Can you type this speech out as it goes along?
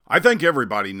I think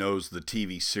everybody knows the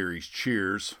TV series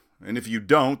Cheers, and if you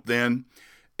don't, then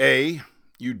A,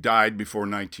 you died before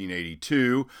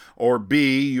 1982, or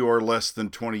B, you are less than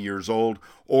 20 years old,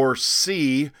 or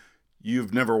C,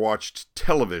 you've never watched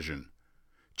television.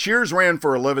 Cheers ran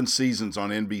for 11 seasons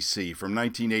on NBC from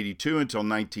 1982 until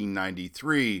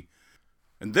 1993,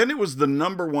 and then it was the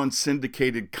number one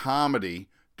syndicated comedy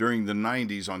during the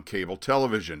 90s on cable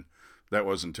television. That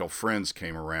was until Friends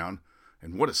came around.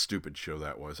 And what a stupid show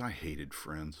that was. I hated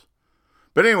Friends.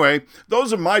 But anyway,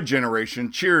 those of my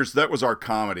generation, Cheers, that was our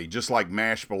comedy, just like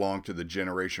MASH belonged to the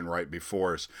generation right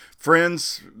before us.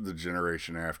 Friends, the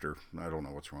generation after. I don't know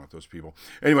what's wrong with those people.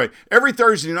 Anyway, every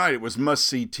Thursday night it was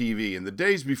must-see TV. And the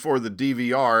days before the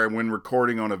DVR and when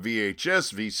recording on a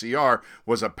VHS, VCR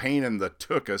was a pain in the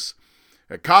tuchus.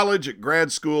 At college, at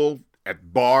grad school,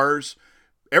 at bars,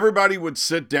 everybody would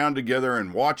sit down together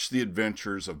and watch the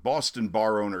adventures of Boston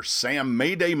bar owner Sam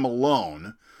Mayday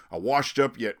Malone, a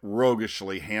washed-up yet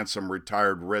roguishly handsome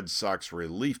retired Red Sox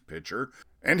relief pitcher,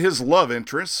 and his love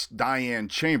interest, Diane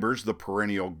Chambers, the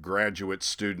perennial graduate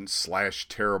student /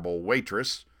 terrible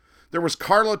waitress. There was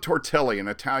Carla Tortelli, an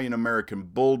Italian-American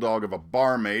bulldog of a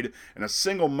barmaid and a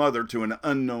single mother to an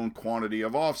unknown quantity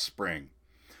of offspring.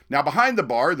 Now, behind the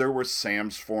bar, there was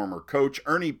Sam's former coach,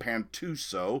 Ernie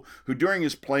Pantuso, who during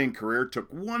his playing career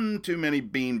took one too many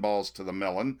beanballs to the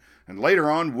melon, and later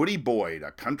on, Woody Boyd,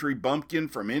 a country bumpkin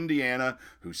from Indiana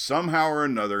who somehow or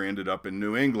another ended up in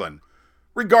New England.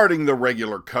 Regarding the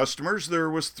regular customers, there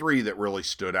was three that really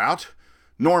stood out.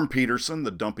 Norm Peterson,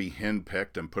 the dumpy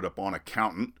henpecked and put-upon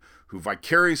accountant, who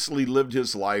vicariously lived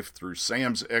his life through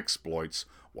Sam's exploits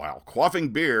while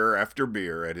quaffing beer after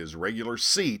beer at his regular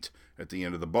seat at the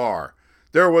end of the bar.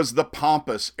 There was the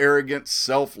pompous, arrogant,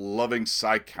 self-loving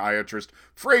psychiatrist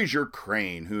Fraser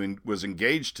Crane, who was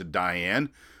engaged to Diane,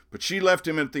 but she left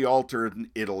him at the altar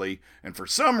in Italy, and for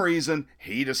some reason,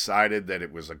 he decided that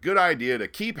it was a good idea to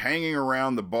keep hanging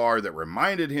around the bar that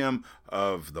reminded him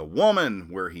of the woman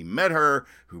where he met her,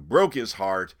 who broke his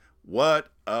heart. What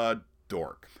a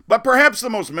dork. But perhaps the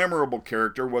most memorable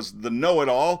character was the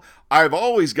know-it-all. I've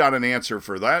always got an answer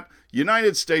for that.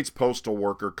 United States Postal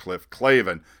Worker Cliff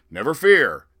Clavin. Never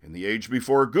fear, in the age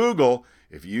before Google,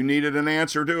 if you needed an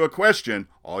answer to a question,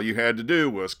 all you had to do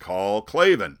was call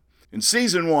Clavin. In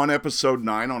Season 1, Episode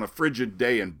 9, On a Frigid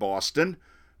Day in Boston,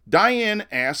 Diane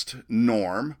asked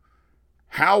Norm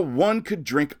how one could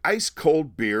drink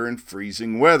ice-cold beer in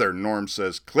freezing weather. Norm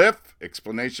says, "Cliff,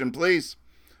 explanation please."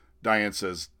 Diane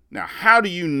says, "Now, how do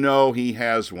you know he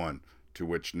has one?" To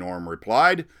which Norm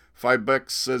replied,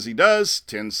 $5 says he does,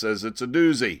 10 says it's a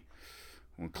doozy.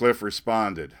 When Cliff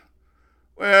responded,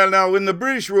 "Well, now, when the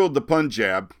British ruled the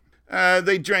Punjab,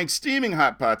 they drank steaming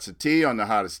hot pots of tea on the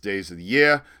hottest days of the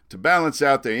year to balance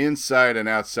out their inside and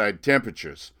outside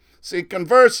temperatures. See,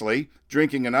 conversely,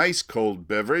 drinking an ice-cold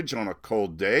beverage on a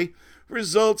cold day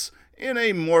results in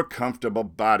a more comfortable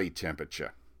body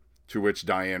temperature." To which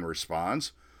Diane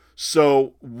responds,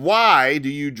 "So why do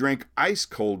you drink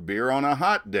ice-cold beer on a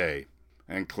hot day?"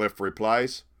 And Cliff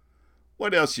replies,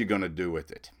 "What else you gonna do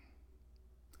with it?"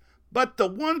 But the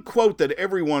one quote that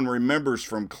everyone remembers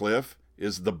from Cliff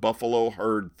is the buffalo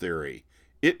herd theory.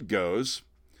 It goes,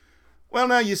 "Well,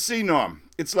 now you see, Norm,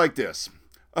 it's like this.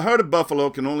 A herd of buffalo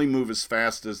can only move as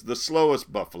fast as the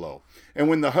slowest buffalo. And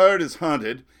when the herd is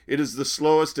hunted, it is the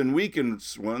slowest and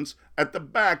weakest ones at the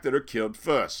back that are killed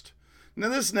first. Now,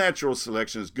 this natural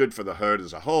selection is good for the herd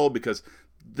as a whole because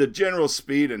the general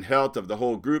speed and health of the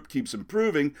whole group keeps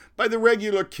improving by the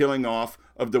regular killing off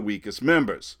of the weakest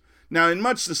members. Now, in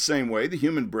much the same way, the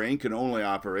human brain can only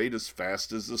operate as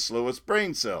fast as the slowest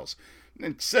brain cells.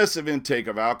 Excessive intake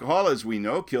of alcohol, as we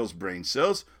know, kills brain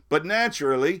cells, but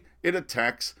naturally, it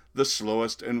attacks the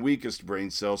slowest and weakest brain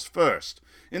cells first.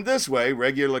 In this way,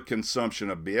 regular consumption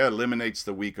of beer eliminates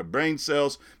the weaker brain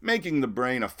cells, making the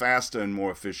brain a faster and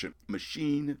more efficient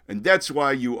machine. And that's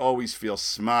why you always feel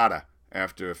smarter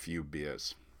after a few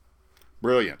beers."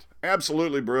 Brilliant.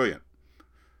 Absolutely brilliant.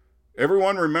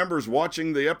 Everyone remembers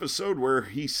watching the episode where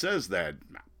he says that.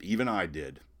 Even I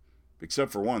did.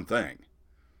 Except for one thing.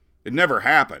 It never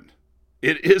happened.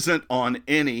 It isn't on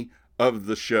any of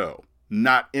the show.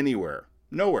 Not anywhere.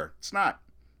 Nowhere. It's not.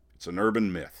 It's an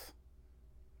urban myth.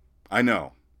 I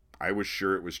know. I was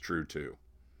sure it was true too.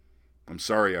 I'm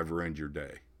sorry I've ruined your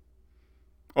day.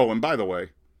 Oh, and by the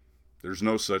way, there's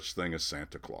no such thing as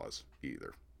Santa Claus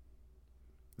either.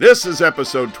 This is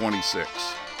episode 26.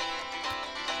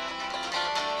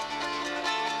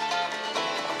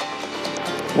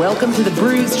 Welcome to the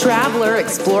Brews Traveler,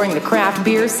 exploring the craft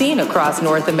beer scene across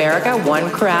North America,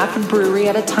 one craft brewery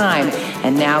at a time.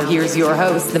 And now here's your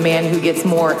host, the man who gets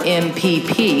more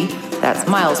MPP, that's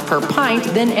miles per pint,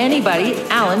 than anybody,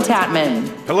 Alan Tatman.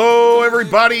 Hello,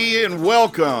 everybody, and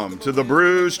welcome to the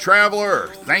Brews Traveler.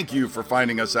 Thank you for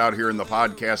finding us out here in the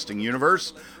podcasting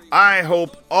universe. I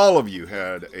hope all of you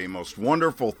had a most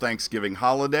wonderful Thanksgiving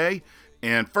holiday.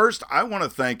 And first, I want to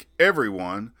thank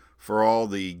everyone for all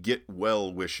the get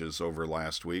well wishes over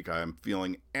last week. I am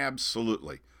feeling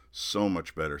absolutely so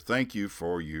much better. Thank you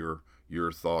for your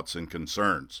thoughts and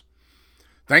concerns.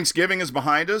 Thanksgiving is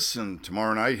behind us, and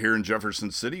tomorrow night here in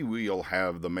Jefferson City, we'll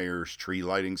have the mayor's tree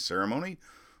lighting ceremony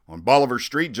on Bolivar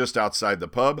Street, just outside the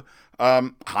pub.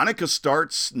 Hanukkah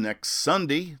starts next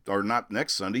Sunday, or not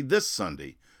next Sunday, this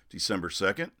Sunday, December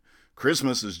 2nd.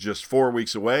 Christmas is just 4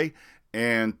 weeks away,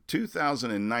 and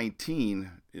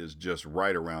 2019 is just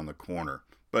right around the corner.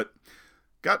 But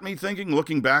got me thinking,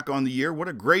 looking back on the year, what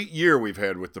a great year we've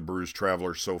had with the Brews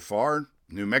Traveler so far.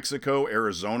 New Mexico,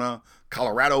 Arizona,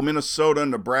 Colorado, Minnesota,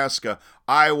 Nebraska,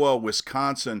 Iowa,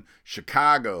 Wisconsin,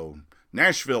 Chicago,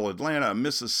 Nashville, Atlanta,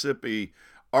 Mississippi,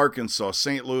 Arkansas,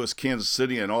 St. Louis, Kansas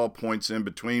City, and all points in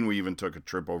between. We even took a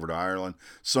trip over to Ireland.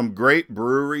 Some great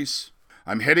breweries.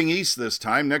 I'm heading east this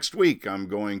time. Next week, I'm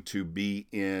going to be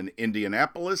in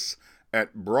Indianapolis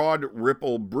at Broad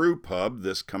Ripple Brew Pub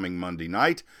this coming Monday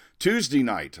night. Tuesday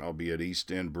night, I'll be at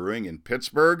East End Brewing in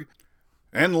Pittsburgh.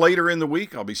 And later in the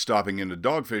week, I'll be stopping into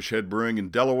Dogfish Head Brewing in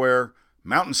Delaware,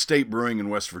 Mountain State Brewing in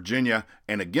West Virginia,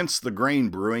 and Against the Grain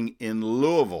Brewing in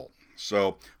Louisville.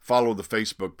 So follow the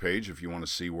Facebook page if you want to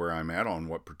see where I'm at on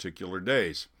what particular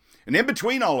days. And in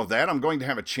between all of that, I'm going to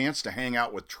have a chance to hang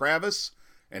out with Travis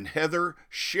and Heather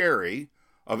Sherry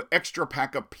of Extra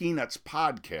Pack of Peanuts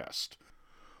podcast.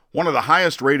 One of the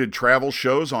highest rated travel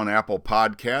shows on Apple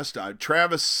Podcast.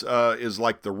 Travis is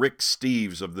like the Rick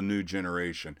Steves of the new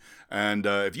generation. And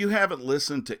if you haven't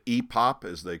listened to EPOP,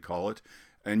 as they call it,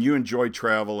 and you enjoy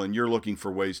travel and you're looking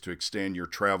for ways to extend your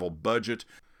travel budget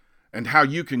and how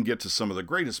you can get to some of the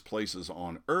greatest places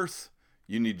on earth,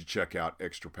 you need to check out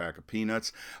Extra Pack of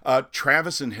Peanuts.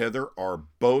 Travis and Heather are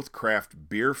both craft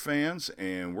beer fans,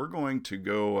 and we're going to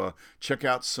go check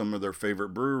out some of their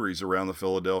favorite breweries around the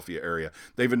Philadelphia area.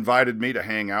 They've invited me to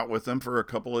hang out with them for a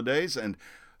couple of days, and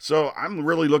so I'm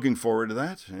really looking forward to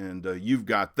that, and you've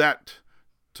got that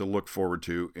to look forward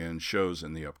to in shows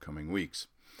in the upcoming weeks.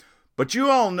 But you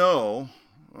all know,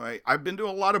 I've been to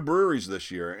a lot of breweries this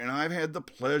year, and I've had the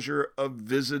pleasure of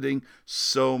visiting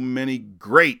so many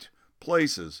great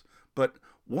places, but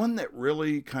one that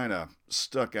really kind of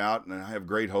stuck out, and I have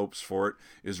great hopes for it,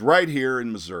 is right here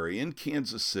in Missouri, in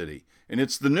Kansas City. And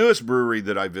it's the newest brewery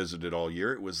that I visited all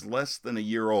year. It was less than a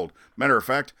year old. Matter of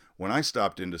fact, when I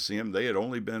stopped in to see them, they had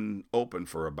only been open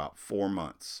for about 4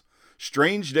 months.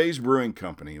 Strange Days Brewing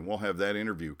Company, and we'll have that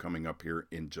interview coming up here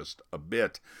in just a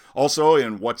bit. Also,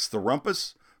 in What's the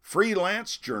Rumpus?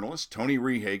 Freelance journalist Tony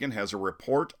Rehagen has a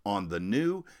report on the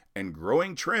new and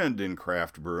growing trend in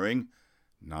craft brewing,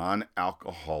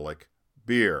 non-alcoholic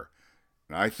beer.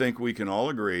 And I think we can all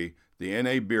agree the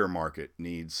NA beer market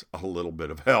needs a little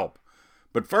bit of help.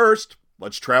 But first,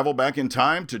 let's travel back in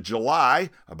time to July,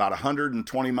 about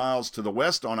 120 miles to the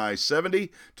west on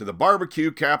I-70, to the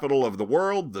barbecue capital of the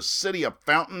world, the city of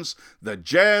fountains, the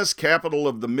jazz capital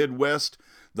of the Midwest,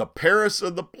 the Paris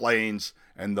of the Plains,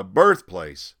 and the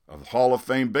birthplace of Hall of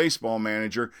Fame baseball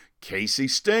manager Casey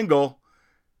Stengel.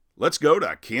 Let's go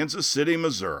to Kansas City,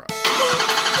 Missouri.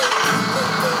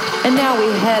 And now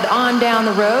we head on down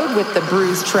the road with the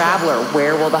Brews Traveler.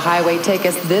 Where will the highway take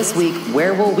us this week?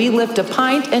 Where will we lift a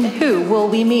pint? And who will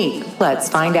we meet? Let's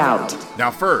find out.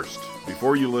 Now first,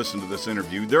 before you listen to this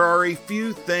interview, there are a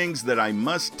few things that I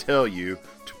must tell you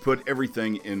to put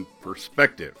everything in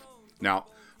perspective. Now,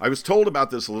 I was told about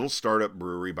this little startup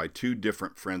brewery by two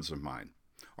different friends of mine.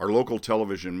 Our local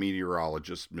television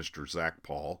meteorologist, Mr. Zach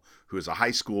Paul, who is a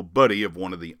high school buddy of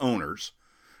one of the owners,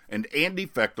 and Andy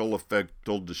Fechtel of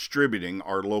Fechtel Distributing,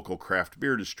 our local craft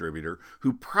beer distributor,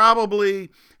 who probably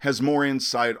has more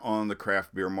insight on the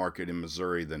craft beer market in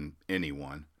Missouri than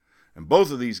anyone. And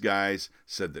both of these guys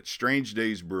said that Strange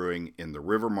Days Brewing in the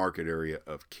River Market area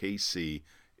of KC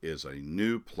is a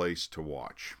new place to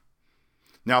watch.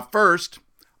 Now first,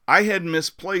 I had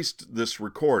misplaced this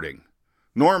recording.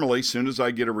 Normally, as soon as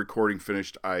I get a recording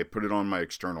finished, I put it on my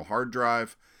external hard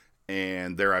drive,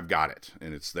 and there I've got it,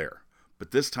 and it's there.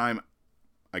 But this time,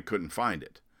 I couldn't find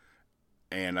it,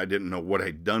 and I didn't know what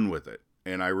I'd done with it.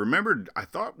 And I remembered, I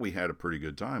thought we had a pretty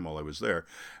good time while I was there.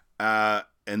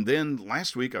 And then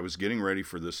last week, I was getting ready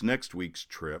for this next week's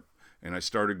trip, and I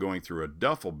started going through a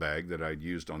duffel bag that I'd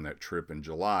used on that trip in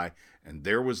July, and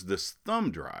there was this thumb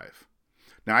drive.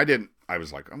 Now, I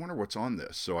was like, I wonder what's on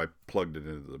this. So I plugged it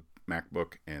into the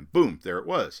MacBook, and boom, there it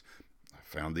was. I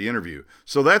found the interview.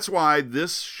 So that's why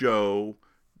this show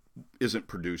isn't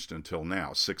produced until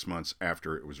now, 6 months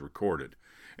after it was recorded.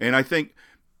 And I think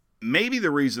maybe the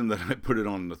reason that I put it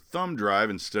on the thumb drive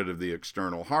instead of the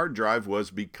external hard drive was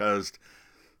because,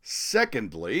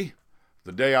 secondly,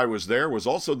 the day I was there was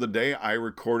also the day I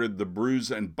recorded the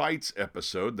Brews and Bites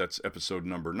episode. That's episode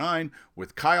number 9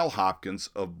 with Kyle Hopkins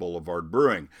of Boulevard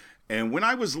Brewing. And when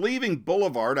I was leaving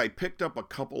Boulevard, I picked up a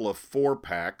couple of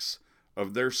 4-packs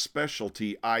of their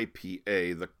specialty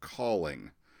IPA, the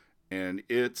Calling. And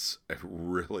it's a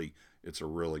really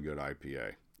good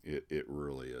IPA. It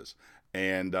really is.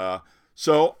 And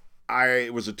so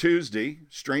it was a Tuesday.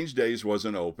 Strange Days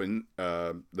wasn't open.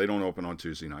 They don't open on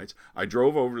Tuesday nights. I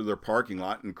drove over to their parking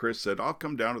lot, and Chris said, I'll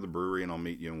come down to the brewery and I'll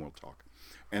meet you and we'll talk.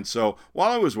 And so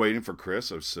while I was waiting for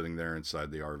Chris, I was sitting there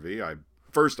inside the RV.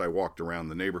 First I walked around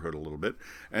the neighborhood a little bit,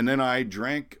 and then I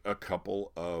drank a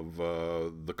couple of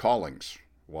the Callings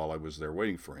while I was there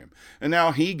waiting for him. And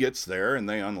now he gets there, and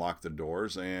they unlock the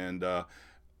doors, and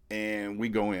we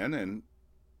go in, and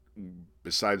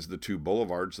besides the 2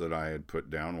 boulevards that I had put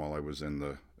down while I was in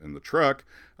the truck,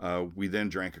 we then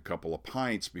drank a couple of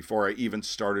pints before I even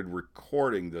started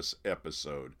recording this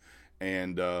episode.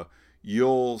 And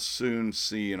you'll soon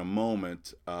see in a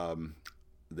moment,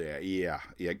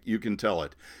 you can tell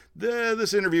it.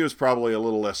 This interview is probably a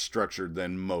little less structured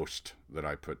than most that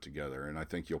I put together, and I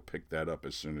think you'll pick that up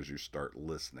as soon as you start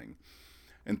listening.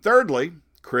 And thirdly,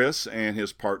 Chris and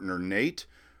his partner Nate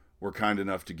were kind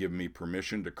enough to give me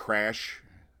permission to crash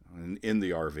in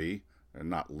the RV, and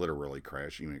not literally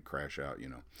crash, you mean crash out,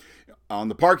 on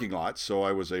the parking lot, so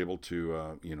I was able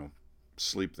to,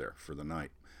 sleep there for the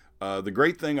night. The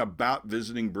great thing about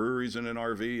visiting breweries in an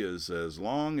RV is as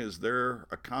long as they're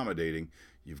accommodating,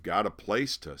 you've got a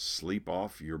place to sleep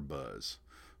off your buzz.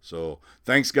 So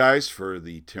thanks, guys, for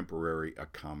the temporary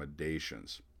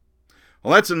accommodations.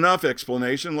 Well, that's enough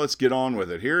explanation. Let's get on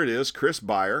with it. Here it is, Chris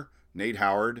Beyer, Nate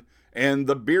Howard, and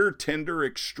the beer tender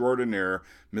extraordinaire,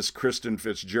 Miss Kristen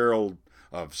Fitzgerald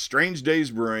of Strange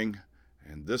Days Brewing.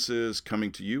 And this is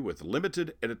coming to you with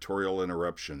limited editorial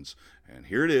interruptions. And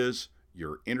here it is,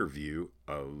 your interview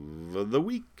of the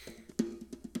week.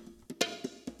 A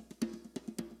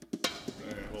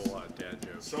whole lot of dad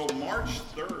jokes. So March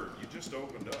 3rd, you just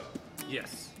opened up.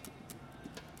 Yes.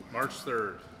 March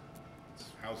 3rd.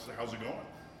 How's it going?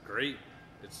 Great.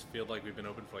 It's feels like we've been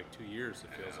open for like 2 years, it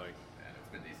feels like. Yeah, it's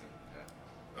been decent.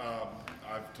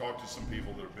 I've talked to some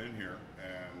people that have been here,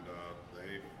 and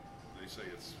they say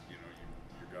it's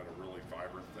you've got a really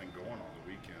vibrant thing going on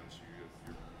the weekends.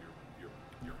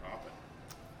 You're hopping.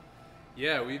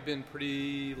 Yeah, we've been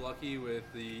pretty lucky with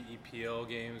the EPL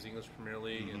games, English Premier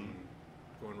League, and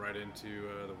going right into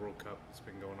the World Cup that's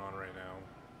been going on right now.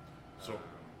 So,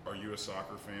 are you a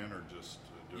soccer fan or just?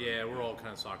 Yeah, we're all kind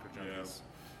of soccer junkies.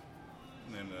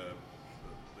 Yeah. And then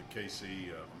the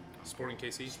KC. Sporting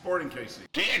KC. Sporting KC.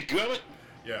 Can't go it.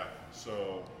 Yeah.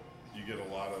 So you get a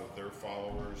lot of their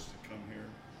followers to come here.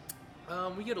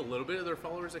 We get a little bit of their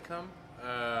followers that come.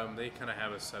 They kind of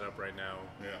have us set up right now.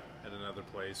 Yeah. At another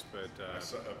place, but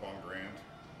Set up on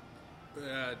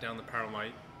Grand. down the Power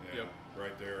Light. Yeah. Yep.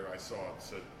 Right there, I saw it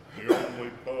said the only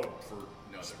pub for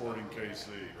Sporting KC.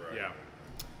 Right. Yeah.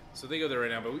 So they go there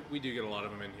right now, but we do get a lot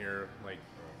of them in here, like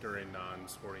during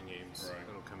non-sporting games. Right.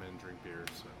 That'll come in and drink beers.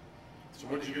 So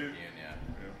what did you do? Yeah.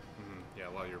 Yeah,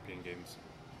 a lot of European games.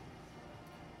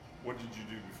 What did you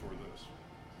do before this?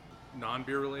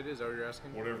 Non-beer related, is that what you're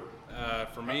asking? Whatever.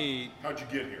 For me, How'd you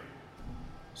get here?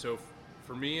 so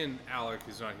for me and Alec,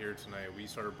 who's not here tonight, we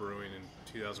started brewing in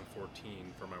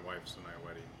 2014 for my wife's and I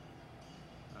wedding.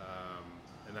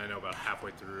 And I know about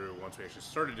halfway through, once we actually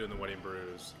started doing the wedding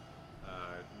brews,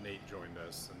 Nate joined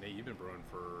us. And Nate, you've been brewing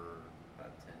for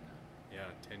About 10 now.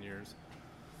 yeah, 10 years.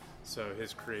 So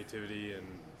his creativity and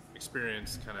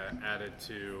experience kind of added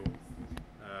to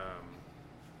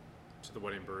the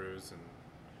wedding brews, and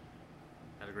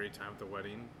had a great time at the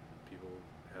wedding. People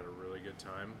had a really good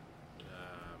time.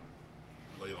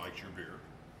 They liked your beer.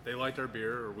 They liked our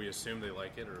beer, or we assumed they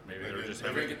like it, or maybe they were just They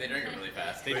having. drink it really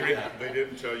fast. They drink. They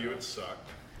didn't tell you it sucked.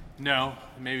 No,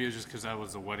 maybe it was just because that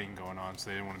was the wedding going on, so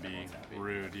they didn't want to be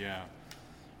rude. Yeah.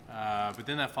 But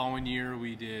then that following year,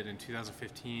 we did in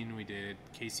 2015. We did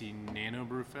KC Nano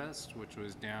Brew Fest, which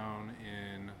was down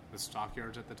in the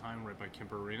Stockyards at the time, right by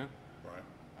Kemper Arena. Right.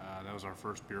 That was our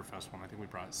first beer fest one. I think we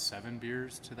brought 7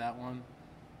 beers to that one.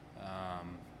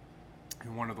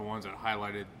 And one of the ones that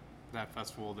highlighted that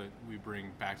festival that we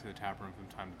bring back to the tap room from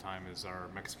time to time is our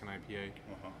Mexican IPA.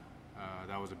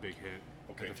 That was a big hit.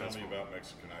 Okay, at the tell festival. me about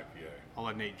Mexican IPA. I'll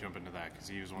let Nate jump into that because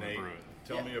he was one to Nate, brew it.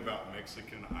 tell me about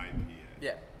Mexican IPA.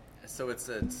 Yeah. So it's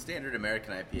a standard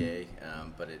American IPA,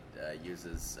 but it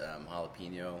uses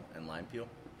jalapeno and lime peel.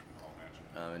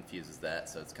 Infuses that,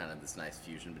 so it's kind of this nice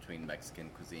fusion between Mexican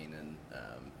cuisine and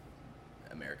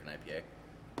American IPA.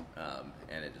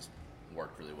 And it just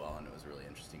worked really well, and it was a really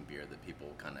interesting beer that people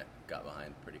kind of got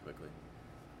behind pretty quickly.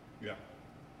 Yeah.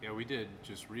 Yeah, we did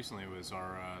just recently. Was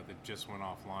our that just went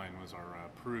offline was our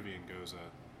Peruvian Goza,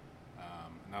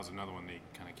 and that was another one they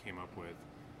kind of came up with.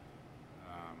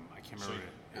 I can't remember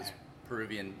It was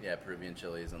Peruvian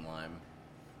chilies and lime.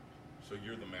 So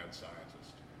you're the mad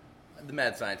scientist. The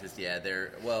mad scientist, yeah.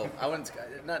 I wouldn't.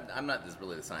 I'm not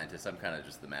really the scientist. I'm kind of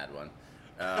just the mad one.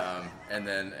 And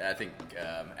then I think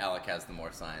Alec has the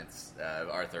more science.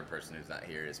 Our third person who's not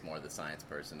here is more the science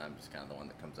person. I'm just kind of the one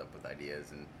that comes up with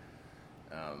ideas and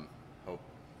hope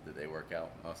that they work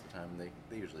out most of the time.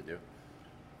 They usually do,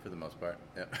 for the most part.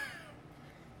 Yeah.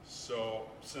 So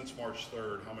since March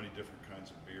 3rd, how many different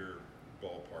kinds of beer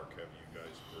ballpark have you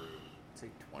guys brewed? I'd say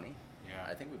 20. Yeah.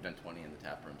 I think we've done 20 in the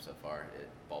tap room so far at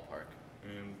Ballpark.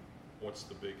 And what's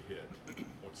the big hit?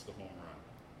 What's the home run?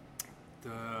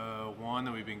 The one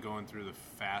that we've been going through the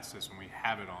fastest when we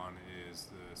have it on is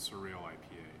the Surreal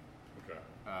IPA. Okay.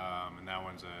 And that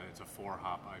one's it's a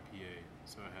 4-hop IPA.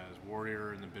 So it has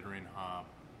Warrior and the Bittering hop,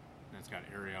 and it's got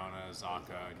Ariana,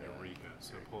 Zaka, and Eureka.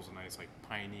 So it pulls a nice like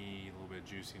piney, a little bit of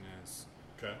juiciness.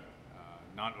 Okay.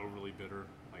 Not overly bitter,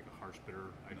 like a harsh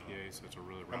bitter IPA. So it's a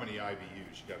really How many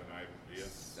IBUs? You got an idea?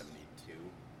 72.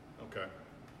 Okay.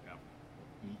 Yeah.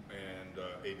 And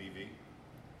ABV?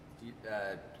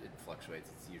 It fluctuates.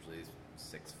 It's usually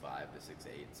 6.5 to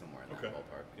 6.8, somewhere in that Okay.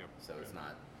 ballpark. Yep. So it's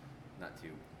not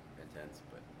too intense,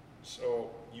 but So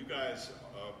you guys,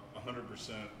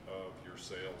 100% of your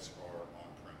sales are on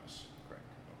premise. correct.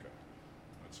 Okay.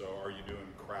 And so are you doing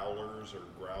crowlers or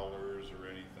growlers or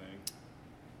anything?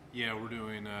 Yeah, we're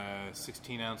doing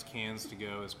 16-ounce cans to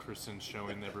go, as Kristen's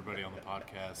showing everybody on the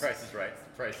podcast. Price is right.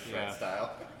 Price is Yeah. right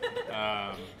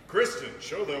style. Kristen,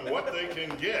 show them what they can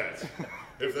get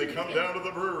if they come down to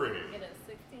the brewery. Get a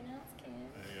 16-ounce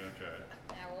can. Okay.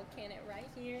 I will can it right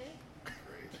here.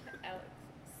 Great. I look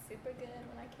super good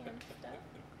when I can stuff.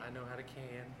 I know how to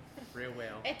can real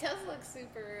well. It does look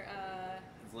super,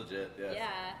 It's legit. Yeah.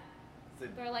 yeah.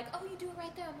 It's They're like, oh, you do it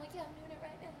right there. I'm like, yeah, I'm doing it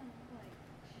right now. I'm like,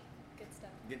 good stuff.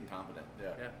 getting confident. Yeah.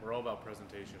 Yeah, we're all about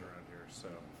presentation around here. So,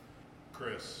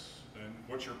 Chris, and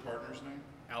what's your partner's name?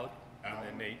 Alec, Alan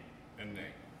and Nate. And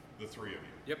Nate. The three of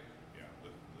you. Yep. Yeah,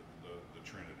 the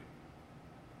Trinity.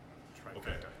 Trifecta.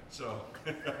 Okay. So,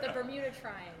 The Bermuda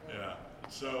Triangle. yeah.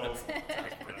 So,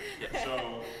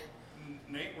 so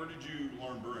Nate, where did you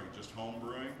learn brewing? Just home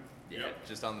brewing? Yeah.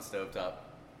 Just on the stovetop.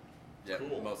 Yeah.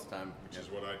 Cool. Most of the time. Which is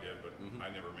what I did, but I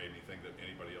never made anything that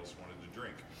anybody else wanted to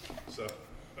drink. So,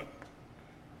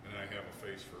 and I have a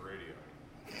face for radio.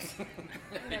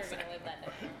 I'm never going to live that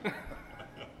down.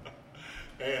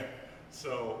 And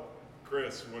so,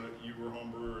 Chris, you were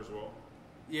home brewer as well?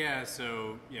 Yeah,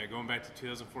 so going back to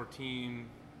 2014,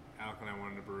 Alec and I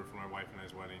wanted to brew for my wife and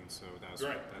I's wedding, so that's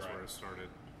Right, where right. it started.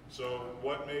 So,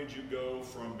 what made you go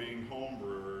from being home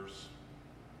brewers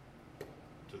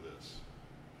to this?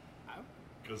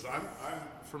 Because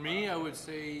For me, I would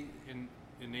say, and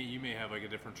Nate, you may have like a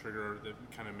different trigger that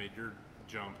kind of made your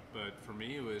jump, but for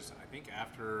me, it was, I think,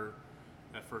 after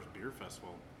that first beer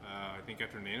festival. I think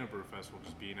after Nano Brew Festival,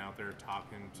 just being out there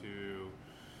talking to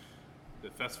the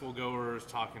festival goers,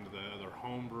 talking to the other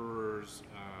home brewers,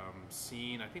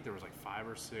 seeing, I think there was like 5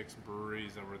 or 6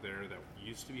 breweries that were there that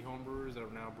used to be home brewers that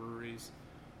are now breweries.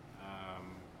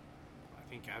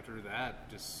 I think after that,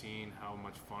 just seeing how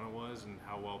much fun it was and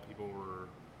how well people were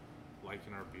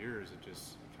liking our beers, it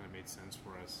just kind of made sense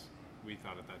for us, we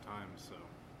thought at that time.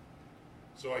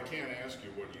 So I can't ask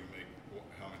you what you make,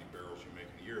 how many barrels you make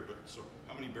in a year, but so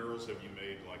how many barrels have you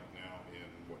made like now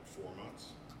in 4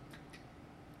 months?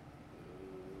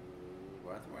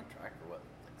 Well, I think we're on track for what,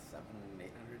 like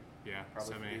 700, 800? Yeah,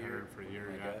 Probably 700, 800 for a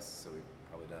year, I yeah. guess. So we've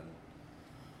probably done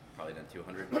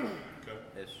 200 Okay.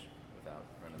 ish without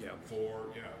running. Yeah, numbers.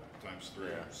 4, times 3,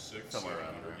 Yeah, 6, somewhere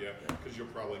around 700, there. yeah, because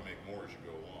you'll probably make more as you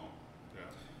go along.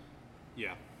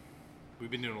 Yeah. Yeah. We've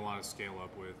been doing a lot of scale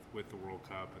up with the World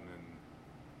Cup, and then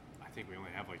I think we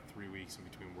only have like 3 weeks in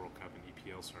between World Cup and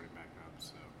EPL starting back up,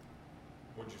 so.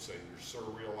 What'd you say? Your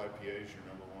Surreal IPA is your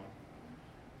number one?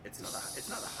 It's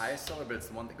not the highest seller, but it's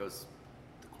the one that goes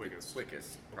The quickest.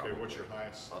 quickest. Okay, what's probably. your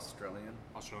highest? Australian?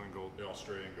 Australian Gold. The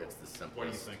Australian Gold. It's the What do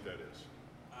you simplest. think that is?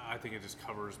 I think it just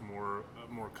covers more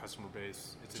customer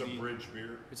base. It's a bridge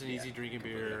beer? It's an easy drinking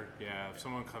beer. Yeah, if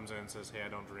someone comes in and says, "Hey, I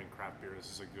don't drink craft beer.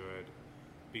 This is a good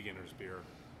beginner's beer,"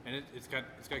 and it's got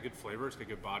good flavor. It's got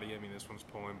good body. I mean, this one's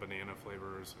pulling banana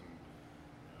flavors, and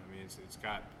I mean, it's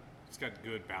got it's got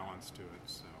good balance to it.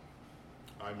 So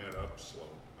I met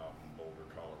Upslope out in Boulder,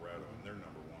 Colorado, and their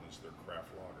number one is their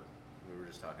craft lager. We were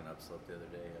just talking Upslope the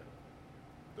other day.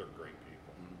 They're great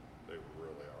people. They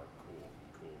really are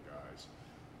cool guys.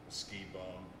 A ski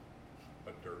bum,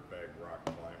 a dirtbag rock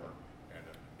climber, and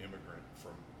an immigrant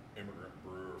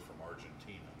brewer from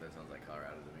Argentina. That sounds like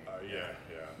Colorado to me. Yeah.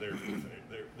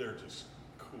 They're just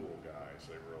cool guys.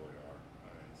 They really are.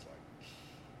 I mean, it's like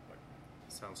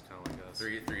sounds kind of like us.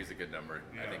 Three is a good number,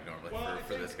 I think, normally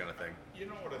for this kind of thing. You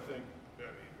know what I think?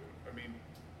 I mean,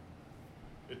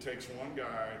 it takes one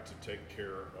guy to take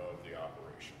care of the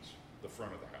operations, the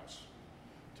front of the house.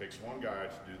 It takes one guy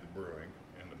to do the brewing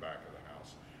in the back of the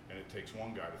house, and it takes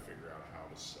one guy to figure out how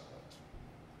to sell it.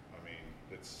 I mean,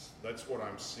 that's what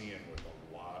I'm seeing with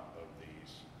a lot of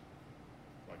these.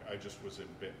 Like, I just was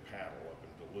in Bit Paddle up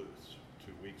in Duluth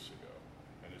 2 weeks ago,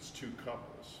 and it's two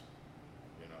couples,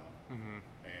 you know,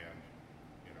 and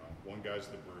you know, one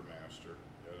guy's the brewmaster,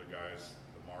 the other guy's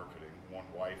the marketing. One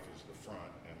wife is the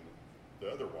front, and the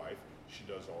other wife, she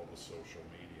does all the social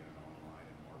media and online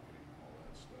and marketing and all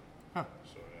that stuff.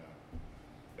 So yeah,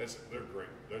 they're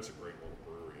great. That's a great little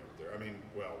brewery up there. I mean,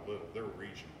 they're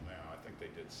regional now. I think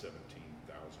they did 17,000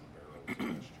 barrels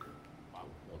last year. Wow,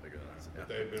 a little bigger than us.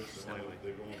 But they've only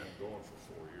been going for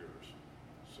 4 years.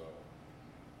 So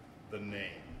the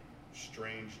name,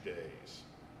 Strange Days.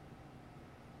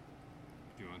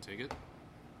 Do you want to take it?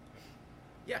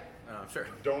 Yeah, sure.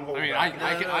 Don't hold I mean, back.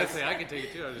 I can take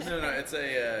it too. No,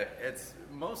 it's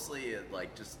mostly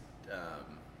like just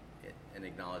an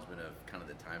acknowledgement of kind of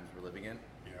the times we're living in.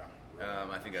 Yeah.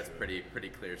 I think that's pretty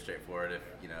clear, straightforward. If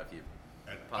you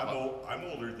And pop up. I'm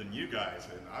older than you guys,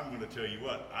 and I'm going to tell you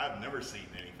what, I've never seen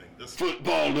anything this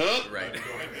Footballed up. Right.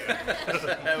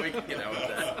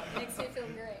 Makes me feel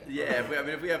great. Yeah,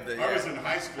 if we have the. I was in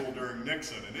high school during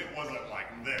Nixon, and it wasn't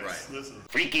like this. Right. This is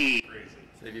Freaky. crazy.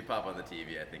 So if you pop on the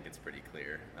TV, I think it's pretty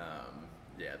clear.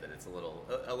 That it's a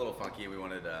little funky. We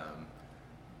wanted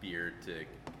beer to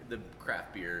the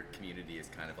craft beer community is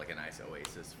kind of like a nice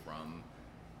oasis from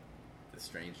the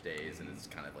strange days, and it's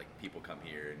kind of like people come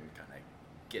here and kind of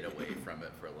get away from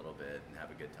it for a little bit and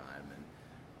have a good time and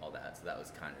all that. So that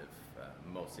was kind of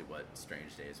mostly what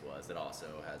Strange Days was. It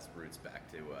also has roots back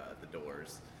to the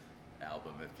Doors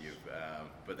album,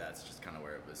 but that's just kind of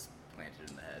where it was planted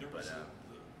in the head. There was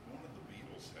But one of the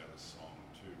Beatles had a song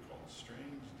too called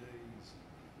 "Strange Days"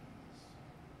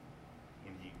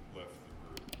 when he left the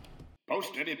group.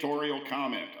 Post editorial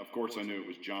comment. Of course, I knew it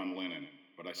was John Lennon,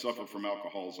 but I suffer from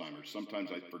Alzheimer's.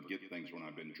 Sometimes I forget things when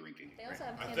I've been drinking. They also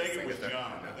have I think it was Kansas City.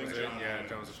 John. I think John. Yeah,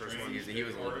 John was the first one. He was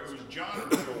a little Or bit- it was John or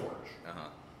George.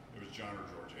 It was John or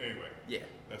George. Anyway. Yeah.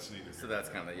 That's neither. So that's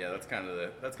kind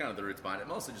of the roots behind it.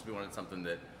 Mostly just we wanted something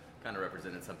that kind of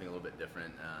represented something a little bit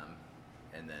different,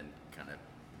 and then kind of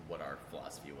what our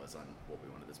philosophy was on what we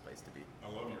wanted this place to be. I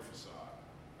love your facade.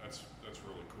 That's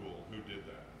really cool. Who did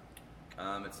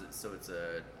that? It's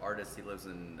a artist. He lives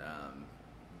in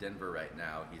Denver right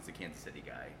now. He's a Kansas City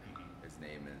guy. His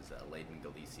name is Layden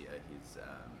Galicia.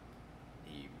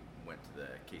 He went to the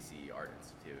KC Art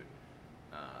Institute.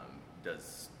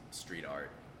 Does street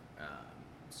art.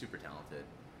 Super talented.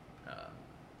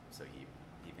 So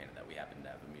he painted that. We happen to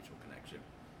have a mutual connection.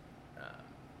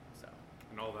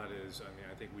 And all that is,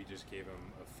 I think we just gave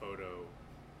him a photo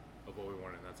of what we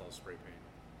wanted, and that's all spray paint.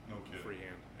 No kidding.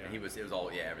 Freehand. And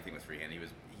everything was freehand.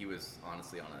 He was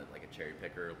honestly on a cherry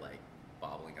picker, like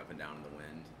bobbling up and down in the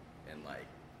wind, and like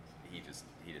he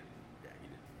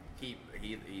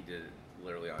did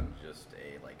literally on just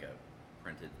a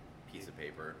printed piece of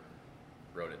paper,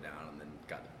 wrote it down, and then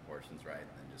got the proportions right,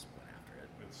 and then just went after it.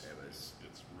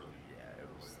 It's really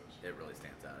It really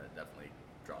stands out. It definitely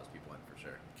draws people in for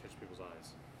sure. Catch people's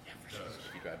eyes. Yeah, for sure. If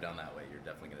you drive down that way, you're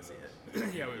definitely gonna see it.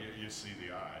 Yeah, you see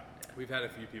the eye. We've had a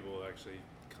few people actually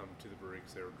come to the brewery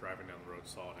because they were driving down the road,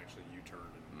 saw it, and actually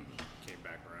U-turned and came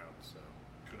back around. So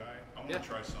Could I want to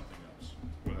try something else.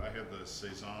 Well, I had the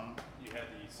Saison. you had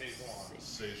the Szechuan.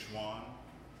 Szechuan.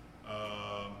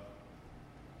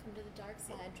 Come to the dark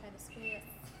side. Try the Swiss.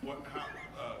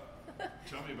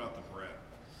 Tell me about the bread.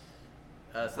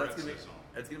 So Brett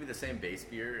that's gonna be the same base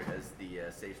beer as the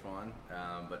Szechuan,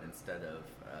 but instead of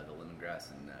the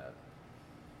lemongrass and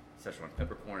Szechuan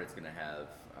peppercorn, it's gonna have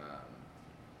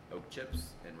oak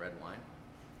chips and red wine.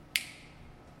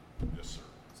 Yes, sir.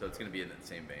 So it's gonna be in that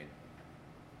same vein.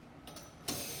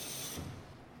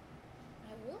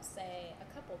 I will say, a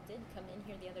couple did come in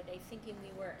here the other day thinking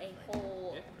we were a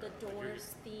whole The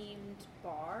Doors themed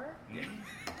bar.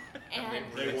 And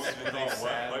They were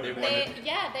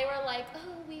they were like,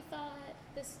 oh, we thought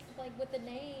this, like, with the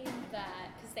name that,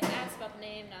 because they asked about the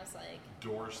name, and I was like,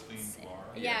 Doors themed bar.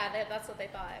 yeah, that's what they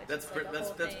thought. It was That's just, like, a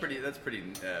whole thing.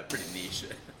 pretty niche.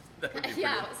 That would be pretty,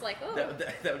 Yeah, I was like, oh.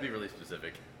 That would be really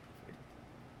specific.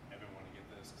 Evan, want to get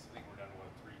this? 'Cause I think we're down to what,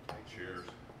 3 kegs. Cheers.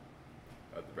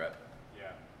 Oh, the Brett.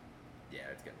 Yeah. Yeah,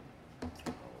 it's getting a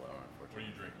little lower, What are unfortunately.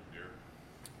 you drinking, dear?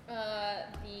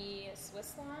 The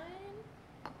Swiss line.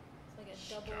 It's like a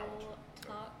Stout. double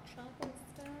top chocolate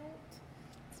stout.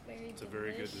 It's very It's a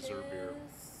very good dessert beer.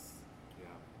 delicious. Yeah.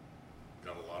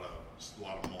 Got a lot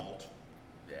of malt.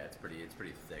 Yeah, it's pretty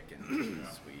thick and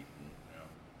sweet. And Yeah.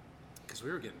 Because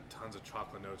we were getting tons of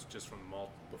chocolate notes just from the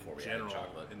malt Before in we added general,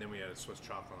 chocolate. and then we added Swiss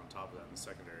chocolate on top of that in the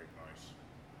secondary. Nice.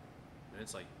 And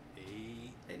it's like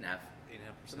 8.5%.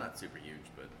 8.5%. It's not super huge,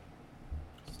 but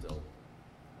still.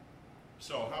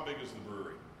 So, how big is the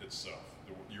brewery itself?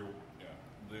 Here,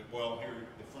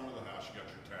 the front of the house, you got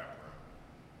your tap room.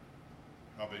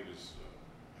 How big is?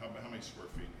 How many square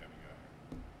feet have you got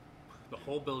here? The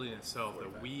whole building itself that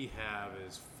 45. we have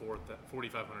is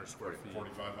 4,500 square feet.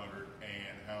 4,500,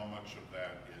 and how much of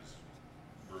that is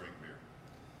brewing beer?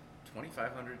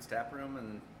 2,500 tap room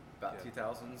and about Yeah.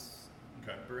 2,000's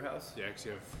Okay. brew house. Yeah, because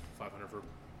you have 500 for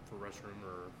restroom,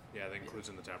 or that includes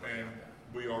in the tap room. And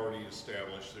we already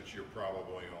established that you're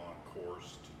probably on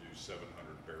course to do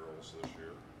 700 barrels this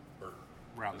year. Or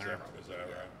Around is there. Is that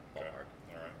Yeah, right? Okay. ballpark.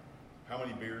 All right. How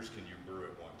many beers can you brew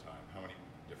at one time? How many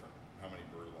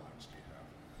brew lines do you have?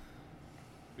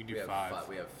 We do We have 5.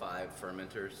 We have 5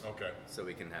 fermenters. Okay. So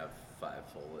we can have 5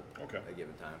 full at Okay. a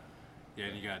given time. Yeah,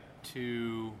 and you got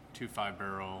two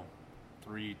 5-barrel,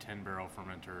 3 10-barrel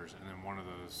fermenters, and then one of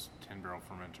those 10-barrel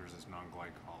fermenters is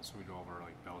non-glycol. So we do all of our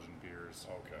like Belgian beers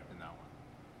Okay. in that one.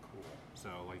 Cool.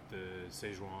 So like the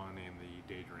Szechuan and the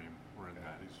Daydream were in Yeah,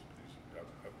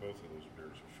 that. both of those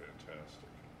beers are fantastic.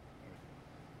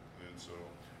 And so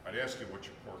I'd ask you what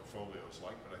your portfolio is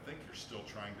like, but I think you're still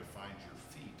trying to find your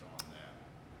feet on that.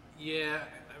 Yeah,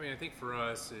 I mean, I think for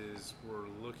us is we're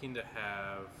looking to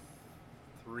have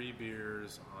 3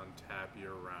 beers on tap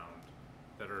year round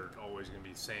that are always going to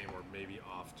be the same or maybe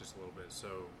off just a little bit.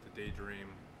 So the Daydream,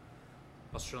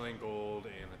 Australian Gold,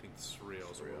 and I think the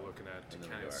Surreal is what we're looking at to And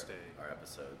then kind we of do stay. our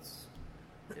episodes.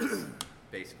 It's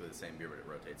basically the same beer, but it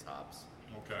rotates hops.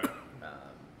 Okay.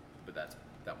 But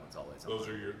that one's always Those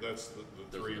on. are that's the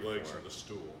Those three are the legs 4. of the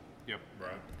stool, Yep.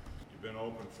 right? You've been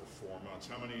open for 4 months.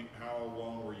 How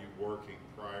long were you working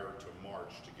prior to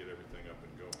March to get everything up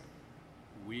and going?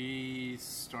 We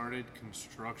started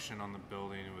construction on the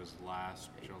building. It was last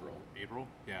April?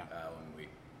 Yeah. When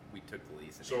we took the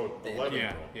lease. So They- 11,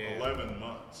 Yeah. 11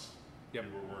 months Yep.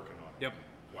 you were working on it. Yep.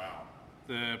 Wow.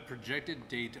 The projected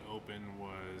date to open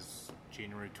was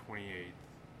January 28th.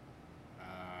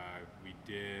 We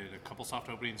did a couple soft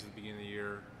openings at the beginning of the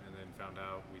year, and then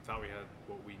we thought we had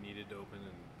what we needed to open,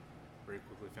 and very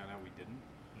quickly found out we didn't.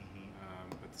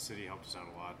 But the city helped us out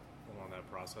a lot along that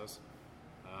process,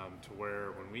 to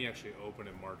where when we actually opened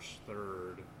on March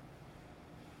 3rd,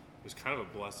 it was kind of a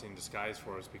blessing in disguise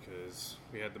for us, because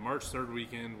we had the March 3rd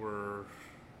weekend where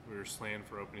we were slammed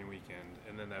for opening weekend,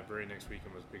 and then that very next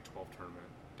weekend was Big 12 tournament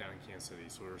down in Kansas City,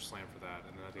 so we were slammed for that.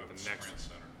 And then I think At the Sprint next,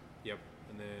 Center. yep,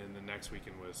 and then the next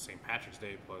weekend was St. Patrick's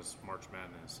Day plus March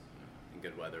Madness. In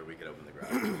good weather, we could open the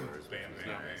garage doors. Bam, which was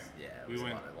bam, nice. bam. Yeah, it We was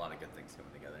went- a lot of good things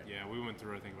coming together. Yeah, we went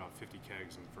through I think about 50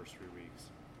 kegs in the first 3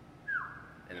 weeks.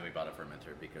 And then we bought a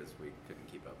fermenter because we couldn't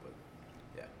keep up with.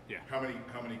 Yeah. Yeah, How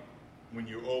many, when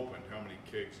you opened, how many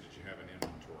kegs did you have in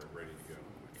inventory ready to go?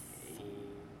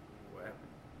 What?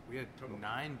 we had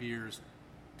 9 beers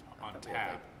on I thought we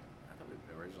had, tap. I thought we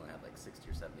originally had like 60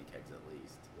 or 70 kegs at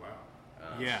least. Wow.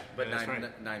 Yeah, But yeah, that's nine,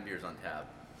 right. 9 beers on tap.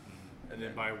 And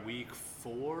then by week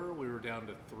 4, we were down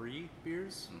to 3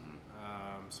 beers.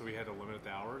 So we had to limit the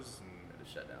hours, We had to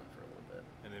shut down for a little bit.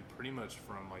 and then pretty much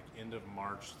from like end of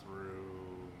March through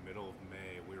middle of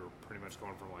May, we were pretty much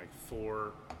going from like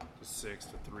 4 to 6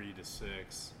 to 3 to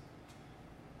 6.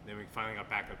 Then we finally got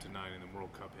back up to 9, and then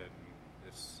World Cup hit, and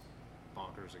it's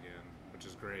bonkers again, which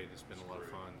is great. It's been a lot of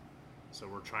fun. So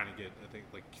we're trying to get, I think,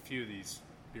 like a few of these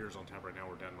beers on tap right now.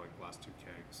 We're down to like the last 2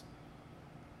 kegs.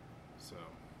 So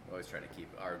We always try to keep,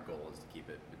 our goal is to keep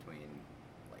it between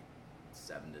like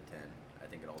 7 to 10, I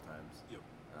think, at all times. Yep.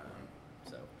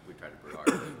 So we try to brew hard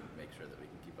to make sure that we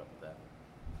can keep up with that.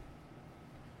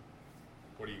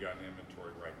 What do you got in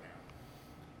inventory right now?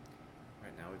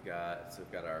 Right now we've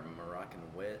got our Moroccan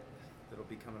wit that'll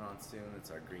be coming on soon. It's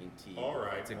our green tea. All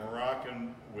right, It's a-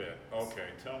 Moroccan wit. Okay,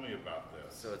 tell me about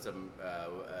this. So it's a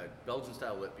Belgian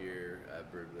style wit beer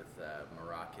brewed with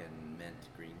Moroccan mint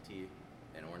green tea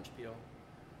and orange peel.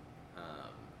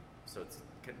 So it's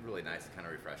really nice, kind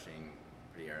of refreshing,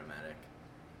 pretty aromatic.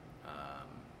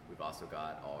 We've also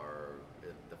got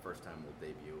the first time we'll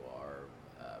debut our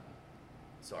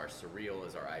Surreal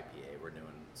is our IPA. We're doing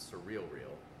Surreal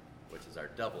Real, which is our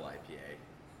double IPA.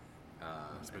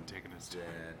 It's been taking its time.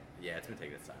 Yeah, it's been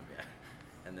taking its time, yeah.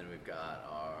 And then we've got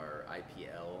our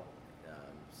IPL,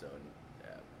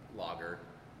 lager,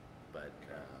 but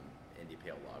Indy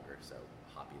Pale Lager, so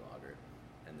hoppy lager.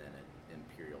 And then an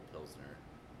Imperial Pilsner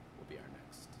will be our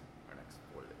next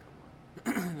four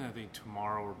that come on. I think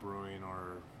tomorrow we're brewing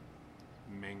our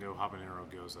mango habanero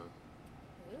gyoza.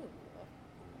 Ooh.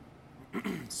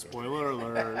 Spoiler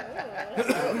alert. I'm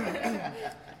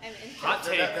interested. Hot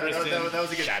take, Kristen. That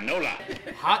was a good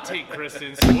Shanola. Hot take,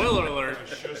 Kristen. Spoiler alert.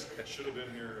 Should have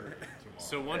been here tomorrow.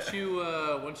 So once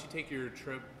you take your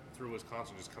trip through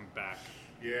Wisconsin, just come back.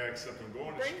 Yeah, except I'm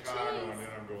going to Bring Chicago cheese. and then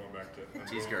I'm going back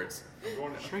to cheese curds. I'm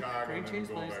going to Chicago Bring and then I'm cheese,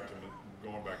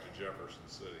 going back to Jefferson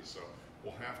City. So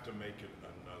we'll have to make it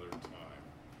another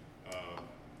time.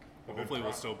 Well, hopefully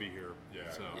we'll still be here. Yeah.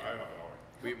 So.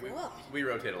 We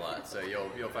rotate a lot, so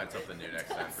you'll find something new next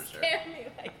time for sure. Scare me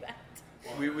like that.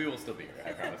 We will still be here,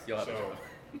 I promise. You'll have a So,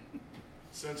 show.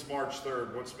 since March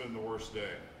 3rd, what's been the worst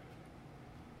day?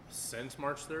 Since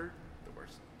March 3rd? The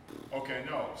worst. Okay,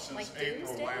 no, since Like April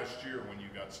Doomsday? last year when you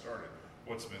got started,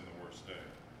 what's been the worst day?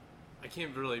 I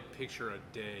can't really picture a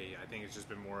day. I think it's just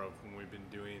been more of when we've been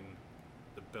doing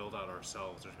the build out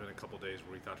ourselves. There's been a couple days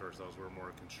where we thought to ourselves we're more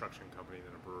a construction company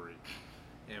than a brewery.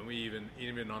 And we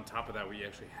even on top of that, we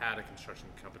actually had a construction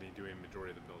company doing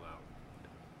majority of the build out.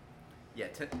 Yeah,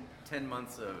 10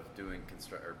 months of doing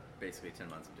basically 10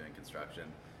 months of doing construction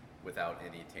without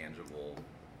any tangible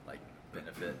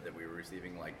benefit that we were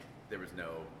receiving. Like there was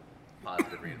no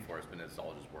positive reinforcement. It's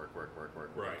all just work,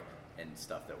 Right. and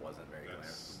stuff that wasn't very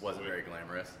That's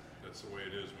glamorous. That's the way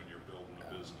it is when you're building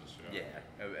a business. Yeah,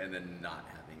 and then not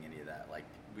having any of that. Like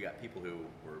we got people who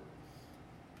were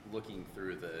looking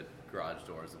through the garage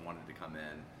doors and wanted to come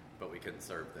in, but we couldn't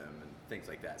serve them and things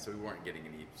like that. So we weren't getting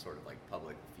any sort of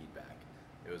public feedback.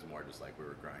 It was more just we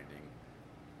were grinding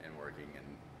and working and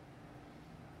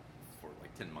for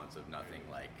 10 months of nothing.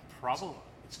 Probably.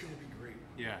 It's going to be great.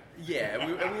 Yeah. Yeah,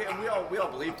 and we all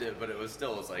believed it, but it was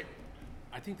still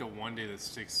I think the one day that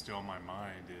sticks still in my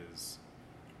mind is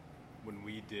when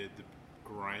we did the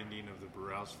grinding of the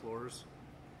brew house floors.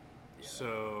 Yeah,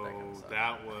 So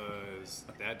that kinda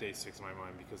sucked. that day sticks in my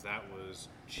mind because that was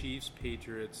Chiefs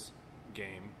Patriots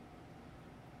game.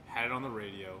 Had it on the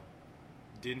radio.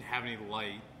 Didn't have any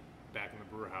light back in the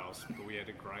brew house, but we had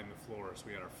to grind the floor. So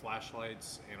we had our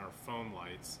flashlights and our phone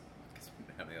lights.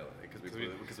 because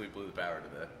we blew the power to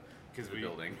the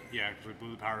building. Yeah, because we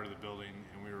blew the power to the building,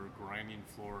 and we were grinding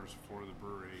floors for the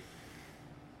brewery.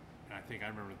 And I think I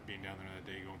remember being down there that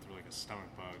day going through a stomach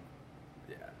bug.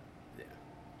 Yeah.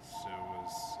 So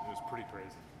it was pretty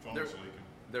crazy. Phone's leaking.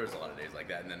 There was a lot of days like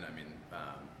that, and then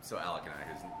so Alec and I,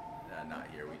 who's not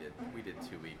here, we did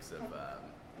 2 weeks of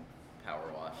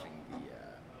power washing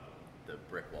the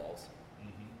brick walls,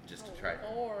 just to try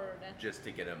Lord. just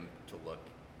to get them to look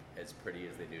as pretty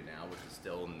as they do now, which is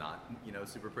still not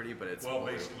super pretty, but it's Well,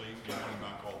 more- basically, you want to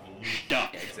knock all the loose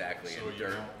Yeah, exactly, so and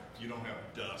dirt. you don't have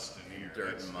dust in here. Dirt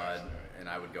That's- and mud, that's right. and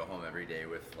I would go home every day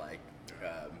with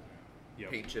Yep.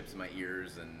 paint chips in my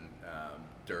ears and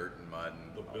dirt and mud.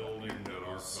 And The all that. building that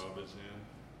our nose. pub is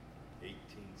in,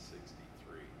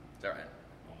 1863. Is that right?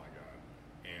 Oh my God!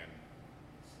 And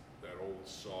that old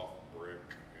soft brick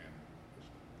and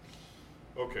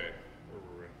okay, where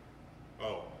were we?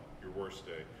 Oh, your worst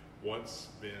day. What's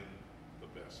been the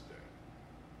best day?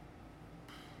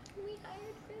 We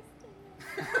hired Kristen.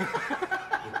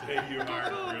 The day you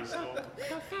hired Crystal.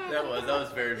 That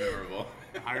was very memorable.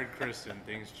 Hired Kristen,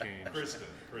 things changed. Kristen.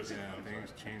 Yeah, I'm things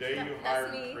sorry. changed. The day you That's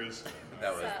hired me. Kristen.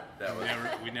 That was What's up? that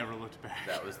was We never looked back.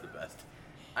 that was the best.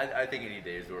 I think any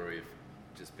days where we've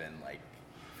just been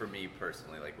for me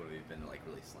personally, when we've been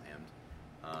really slammed,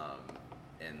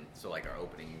 and so our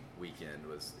opening weekend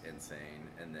was insane,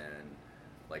 and then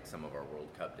some of our World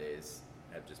Cup days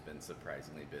have just been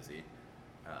surprisingly busy,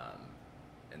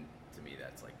 and to me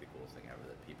that's the coolest thing ever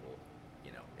that people,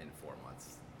 in 4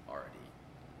 months already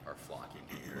are flocking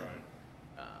here,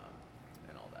 Right.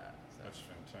 and all that. So. That's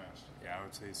fantastic. Yeah, I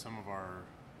would say some of our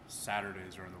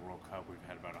Saturdays during the World Cup, we've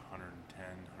had about 110,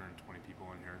 120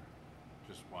 people in here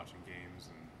just watching games.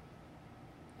 And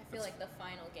I feel like the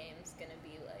final game's gonna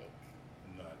be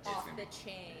Nuts. off gonna the be-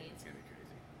 chain. It's gonna be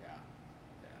crazy. Yeah.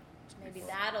 Maybe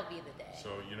that'll be the day.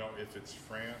 So if it's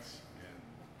France and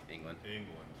England.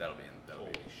 England, That'll be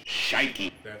holy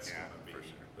Shikey. that's Yeah, gonna be for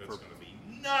sure. that's gonna be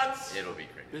nuts. It'll be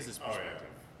crazy. business Oh perspective.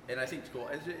 yeah. And I think it's cool.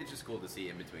 It's just cool to see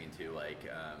in between too,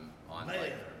 on No,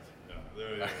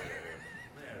 there.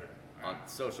 on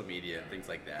social media and things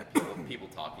like that. People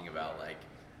talking about like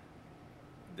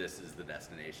this is the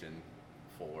destination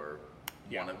for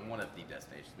one of the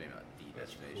destinations, maybe not the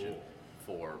destination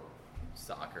for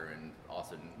soccer, and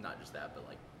also not just that, but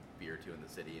like beer too in the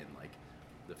city, and like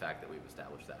the fact that we've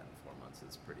established that in 4 months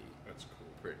is pretty. That's cool.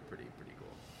 Pretty cool.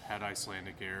 Had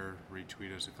Icelandic Air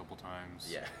retweet us a couple times.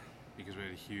 Yeah. Because we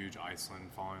had a huge Iceland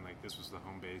following. Like, this was the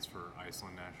home base for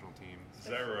Iceland national team. Is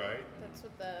that right? That's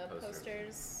what the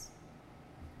posters.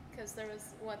 Because there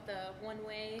was the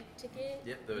one-way ticket.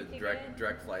 Yep, the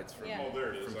direct flights from Yeah. Oh,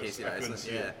 there it is. from Casey I to couldn't Iceland.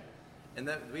 see Yeah, it. and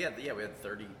then we had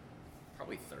 30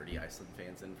 Iceland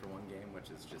fans in for one game, which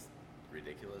is just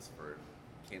ridiculous for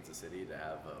Kansas City to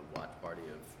have a watch party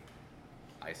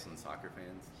of Iceland soccer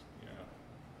fans. Yeah.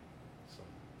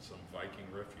 Some Viking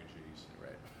refugees.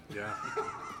 Right. Yeah.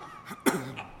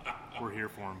 We're here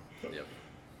for them. Yep.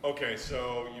 Okay,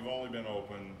 so you've only been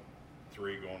open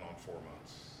 3 going on 4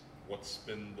 months. What's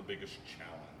been the biggest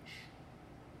challenge?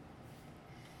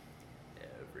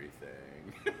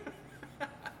 Everything.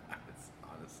 It's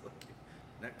honestly.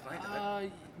 Not kind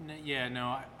of.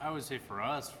 I would say for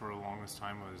us, for the longest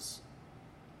time, was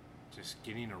just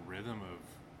getting a rhythm of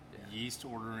yeast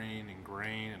ordering and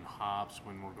grain and hops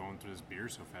when we're going through this beer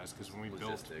so fast. Because when we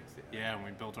Logistics, when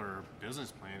we built our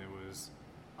business plan, it was,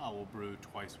 we'll brew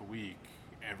twice a week,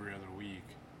 every other week,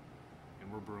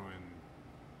 and we're brewing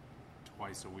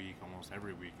twice a week, almost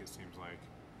every week. It seems like.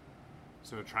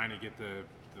 So trying to get the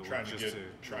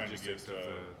logistics of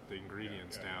the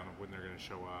ingredients down of when they're going to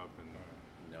show up, and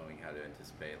Knowing how to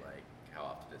anticipate like how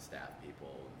often to staff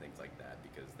people and things like that,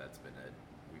 because that's been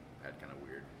we've had kind of a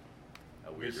weird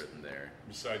rhythm there.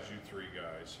 Besides you 3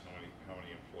 guys, how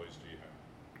many employees do you have?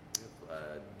 We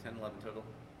have 10, 11 total.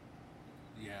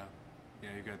 yeah,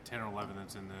 you got 10 or 11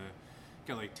 that's in the.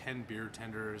 Got like 10 beer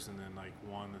tenders, and then like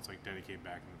one that's like dedicated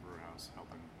back in the brew house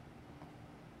helping.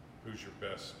 Who's your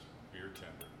best beer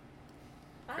tender?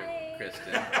 Hi.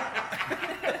 Kristen.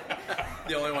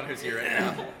 The only one who's here right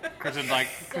now. Kristen's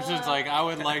like, I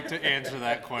would like to answer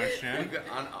that question.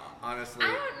 Honestly,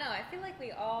 I don't know. I feel like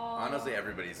we all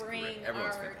everybody's bring great.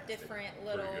 Everyone's our fantastic. different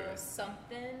little good.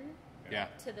 something Yeah.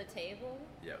 to the table.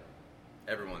 Yep.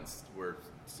 We're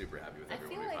super happy with I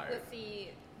everyone feel we've like hired.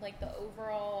 with the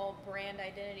overall brand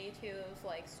identity too of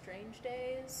like Strange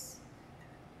Days,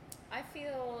 I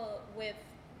feel with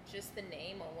just the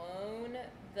name alone,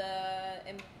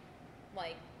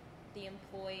 the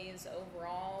employees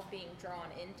overall being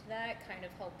drawn into that kind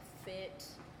of help fit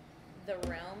the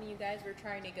realm you guys were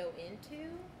trying to go into,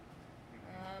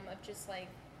 of just like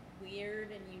weird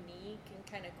and unique and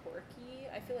kind of quirky.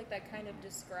 I feel like that kind of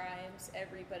describes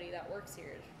everybody that works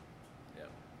here. Yeah,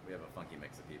 we have a funky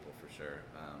mix of people for sure.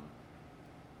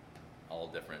 All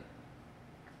different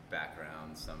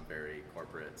backgrounds, some very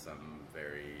corporate, some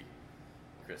very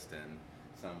Kristen,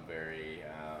 some very,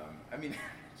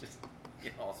 just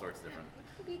all sorts of different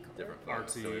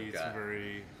folks. Artsy, So we've got,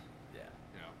 very. yeah,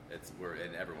 Yeah.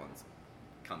 and everyone's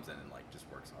comes in and like just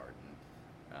works hard and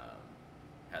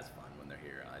has fun when they're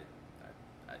here.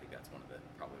 I think that's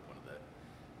probably one of the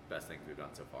best things we've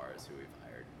done so far is who we've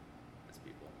hired as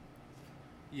people.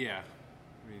 Yeah.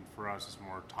 I mean, for us, it's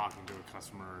more talking to a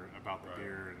customer about the Right.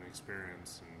 beer and the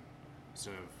experience, and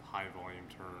instead of high volume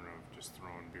turn of just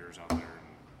throwing beers out there.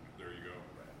 And There you go.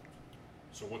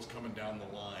 So what's coming down the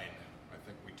line? I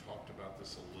think we talked about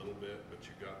this a little bit, but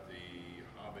you got the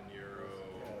habanero.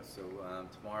 So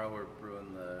tomorrow we're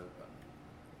brewing the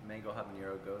mango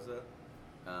habanero goza.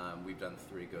 We've done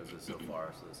 3 gozas so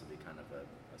far, so this will be kind of a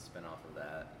spin-off of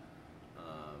that.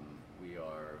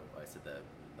 I said the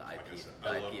Like I IP, said, the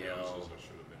I love IPL. gozas. I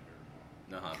should have been here.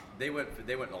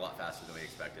 They went a lot faster than we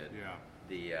expected. yeah.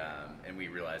 And we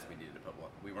realized we needed to put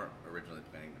one. We weren't originally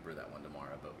planning to brew that one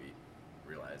tomorrow, but we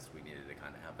realized we needed to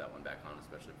kind of have that one back on,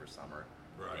 especially for summer,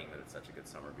 Right. being that it's such a good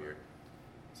summer beer.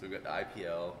 So we've got the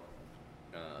IPL,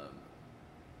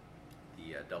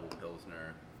 the double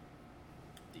pilsner,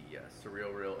 the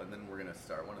surreal real, and then we're gonna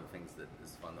start. One of the things that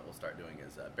is fun that we'll start doing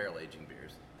is barrel aging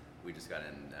beers. We just got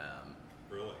in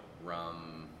Really?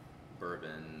 rum,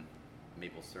 bourbon,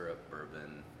 maple syrup,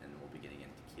 bourbon, and we'll be getting in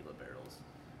tequila barrels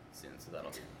soon. So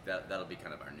that'll be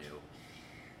kind of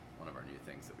one of our new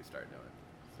things that we start doing.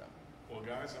 So Well,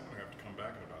 guys, I'm gonna have to come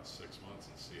back in about 6 months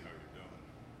and see how you're doing.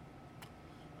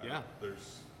 Yeah.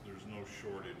 There's no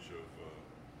shortage of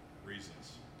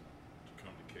reasons to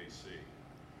come to KC.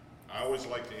 I always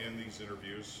like to end these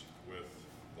interviews with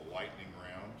the lightning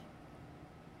round.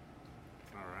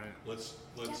 All right. Let's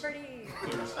Jeopardy!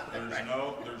 there's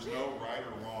no right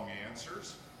or wrong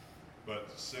answers,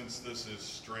 but since this is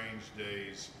Strange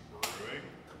Days Brewing,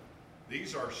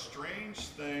 These are strange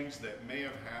things that may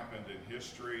have happened in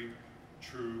history,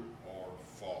 true or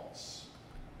false.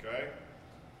 Okay?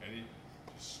 And you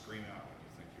just scream out when you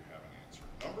think you have an answer.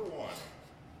 Number 1,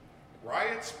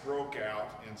 riots broke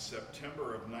out in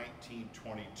September of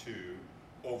 1922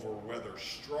 over whether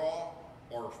straw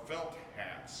or felt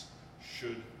hats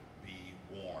should be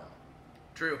worn.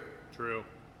 True. True.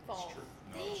 False. It's true.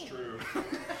 No, it's true.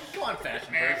 Come on,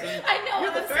 fashion person. I know.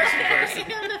 You're the fashion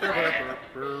person.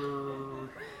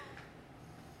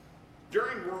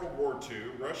 During World War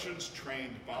II, Russians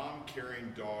trained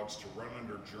bomb-carrying dogs to run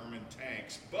under German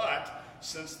tanks, but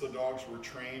since the dogs were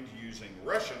trained using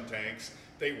Russian tanks,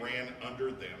 they ran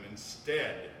under them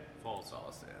instead. False.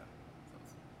 False, yeah.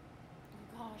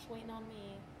 Oh gosh, waiting on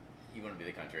me. You want to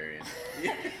be the contrarian.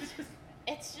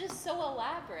 It's just so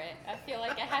elaborate. I feel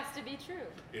like it has to be true.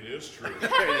 It is true.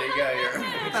 There you go.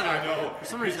 I know. For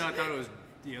some reason, I thought it was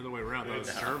the other way around. I thought it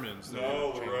was Germans. that No,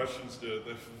 were the changed. Russians did.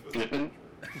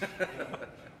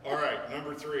 All right,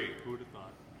 number 3. Who would have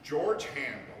thought? George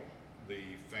Handel,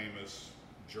 the famous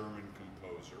German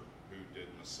composer who did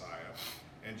Messiah,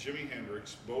 and Jimi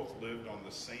Hendrix both lived on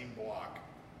the same block,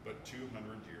 but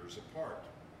 200 years apart.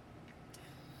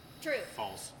 True.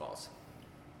 False. False.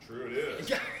 True it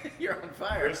is. You're on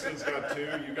fire. Kristen's got 2.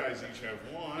 You guys each have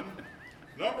 1.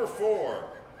 Number 4.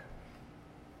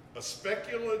 A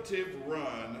speculative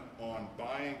run on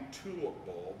buying tulip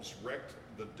bulbs wrecked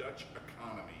the Dutch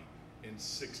economy in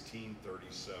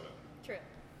 1637. True.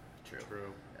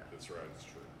 True. That's right, it's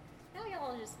true. Now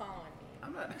y'all are just following me.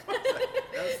 I'm not.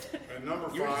 And number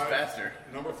You were just 5, faster.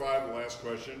 number 5, the last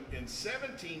question. In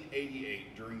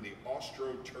 1788, during the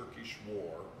Austro-Turkish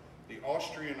War, the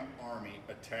Austrian army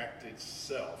attacked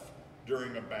itself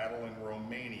during a battle in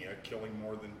Romania, killing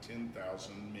more than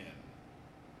 10,000 men.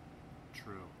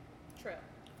 True. True.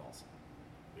 False.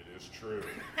 It is true.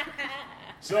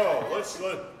 So let's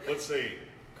see.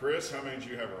 Chris, how many did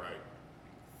you have right?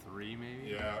 3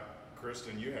 maybe. Yeah,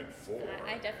 Kristen, you had 4.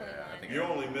 I definitely Yeah, I won. think You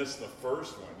only missed the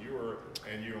first one. You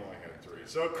only had 3.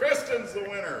 So Kristen's the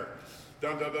winner.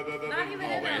 Dun, dun, dun, dun, dun, Not dun, even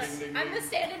dun, enough. ding, ding, I'm the ding.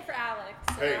 stand-in for Alex.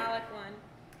 So Hey. Alec won.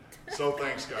 So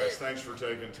thanks, guys. Thanks for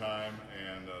taking time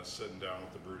and sitting down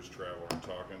with the Brews Traveler and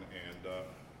talking. And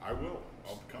I'll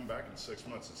come back in 6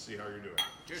 months and see how you're doing.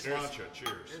 Cheers. Sláinte,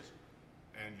 cheers.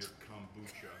 And your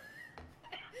kombucha.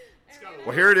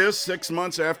 Well, here it is, 6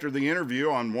 months after the interview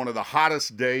on one of the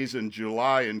hottest days in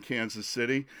July in Kansas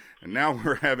City. And now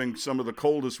we're having some of the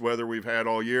coldest weather we've had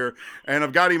all year. And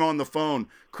I've got him on the phone.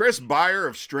 Chris Beyer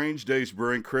of Strange Days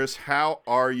Brewing. Chris, how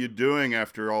are you doing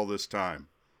after all this time?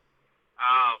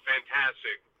 Oh,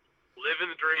 fantastic. Living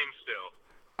the dream still.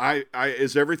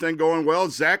 Is everything going well?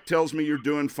 Zach tells me you're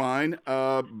doing fine,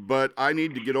 but I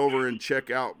need to get over and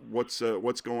check out what's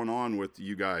going on with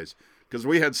you guys, because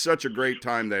we had such a great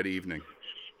time that evening.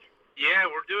 Yeah,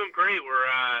 we're doing great.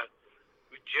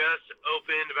 We just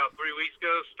opened about 3 weeks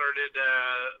ago, started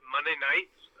Monday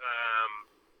nights,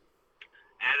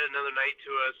 added another night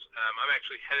to us. I'm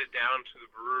actually headed down to the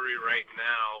brewery right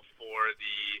now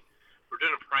we're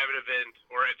doing a private event,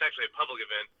 or it's actually a public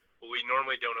event, but we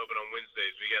normally don't open on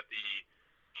Wednesdays. We got the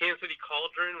Kansas City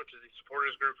Cauldron, which is the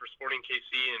supporters group for Sporting KC,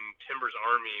 and Timbers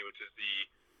Army, which is the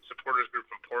supporters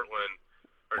group from Portland,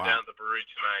 are down at the brewery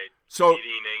tonight, So-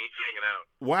 eating and hanging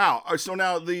out. Wow! So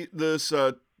now these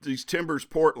Timbers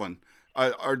Portland,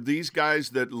 are these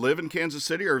guys that live in Kansas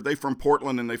City, or are they from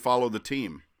Portland and they follow the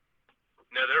team?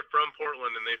 No, they're from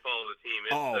Portland and they follow the team.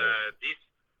 It's,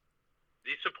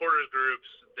 these supporters groups,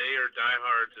 they are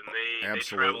diehards and they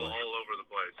travel all over the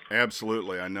place.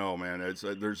 Absolutely, I know, man. It's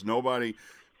there's nobody,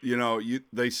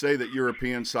 they say that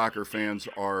European soccer fans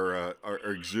are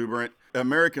exuberant.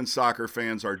 American soccer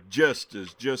fans are just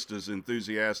as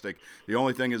enthusiastic. The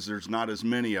only thing is there's not as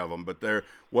many of them, but they're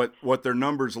what their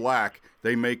numbers lack,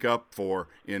 they make up for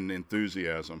in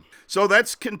enthusiasm. So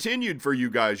that's continued for you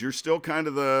guys. You're still kind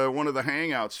of one of the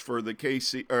hangouts for the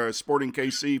Sporting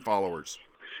KC followers.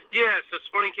 Yeah, so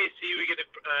Sporting KC, we get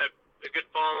a good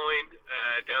following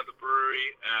down at the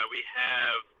brewery. We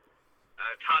have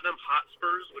Tottenham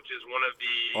Hotspurs, which is one of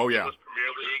the English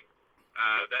Premier League.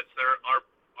 That's our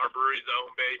brewery's the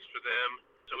home base for them.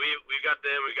 So we've got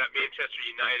them. We've got Manchester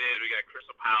United. We got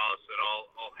Crystal Palace that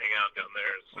all hang out down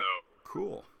there. So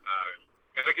cool.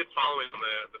 Got a good following on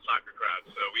the soccer crowd.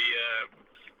 So we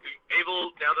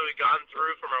able, now that we've gone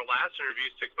through from our last interview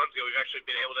 6 months ago, we've actually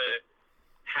been able to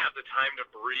have the time to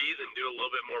breathe and do a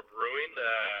little bit more brewing,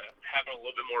 having a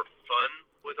little bit more fun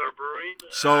with our brewing.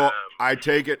 So I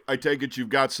take it you've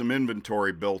got some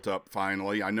inventory built up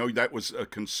finally. I know that was a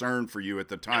concern for you at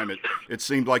the time. It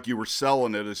seemed like you were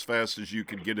selling it as fast as you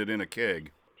could get it in a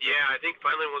keg. Yeah, I think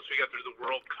finally once we got through the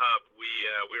World Cup, we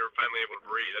were finally able to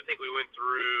breathe. I think we went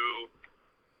through,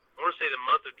 I want to say the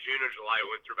month of June or July, we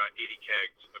went through about 80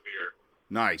 kegs of beer.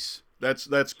 Nice. That's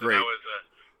So great. that was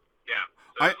yeah,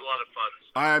 so it was a lot of fun.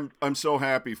 I'm so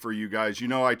happy for you guys. You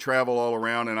know, I travel all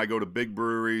around and I go to big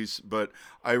breweries, but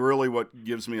what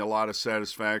gives me a lot of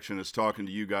satisfaction is talking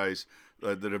to you guys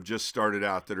that have just started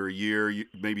out, that are a year,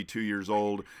 maybe 2 years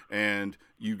old, and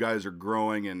you guys are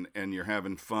growing and you're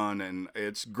having fun. And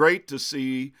it's great to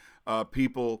see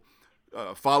people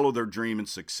follow their dream and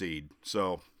succeed.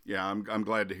 So, yeah, I'm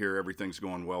glad to hear everything's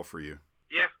going well for you.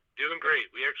 Yeah, doing great.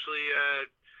 We actually,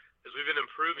 as we've been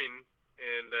improving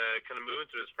and kind of moving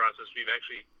through this process, we've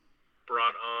actually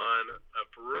brought on a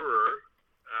brewer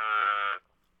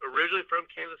originally from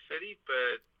Kansas City,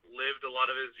 but lived a lot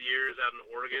of his years out in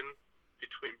Oregon,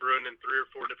 between brewing in 3 or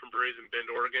 4 different breweries in Bend,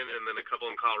 Oregon, and then a couple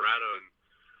in Colorado. And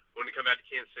when we come back to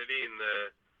Kansas City, and the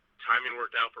timing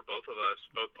worked out for both of us,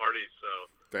 both parties. So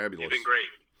fabulous. He's been great.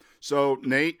 So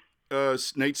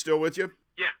Nate's still with you?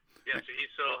 Yeah. So he's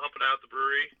still helping out the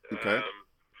brewery. Okay.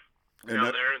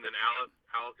 Down there, and then Alec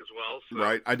as well. So.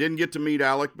 Right. I didn't get to meet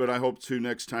Alec, but I hope to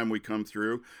next time we come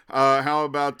through. How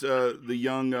about the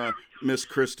young Miss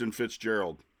Kristen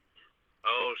Fitzgerald?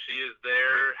 Oh, she is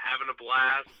there having a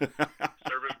blast,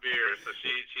 serving beer. So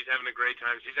she's having a great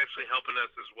time. She's actually helping us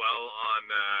as well on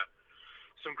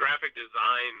some graphic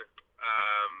design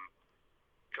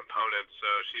components. So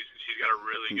she's got a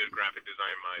really good graphic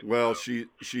design mind. Well, so. you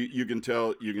can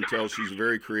tell she's a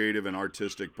very creative and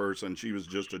artistic person. She was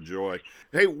just a joy.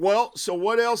 Hey, well, so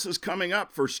what else is coming up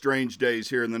for Strange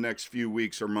Days here in the next few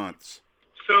weeks or months?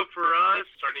 So for us,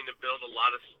 starting to build a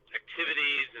lot of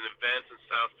activities and events and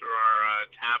stuff through our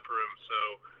tap room.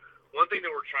 So one thing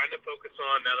that we're trying to focus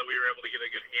on now that we were able to get a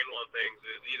good handle on things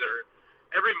is either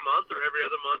every month or every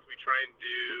other month we try and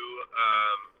do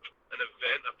an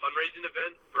event, a fundraising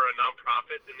event for a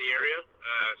nonprofit in the area,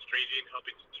 Strangers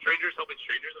Helping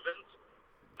Strangers events.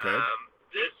 Okay.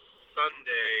 This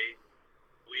Sunday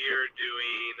we are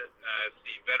doing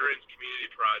the Veterans Community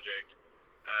Project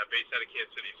based out of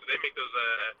Kansas City. So they make those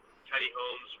tiny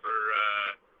homes for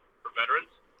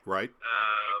veterans. Right.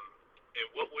 And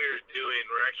what we're doing,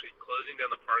 we're actually closing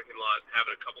down the parking lot,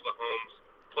 having a couple of the homes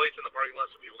placed in the parking lot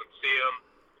so people can see them.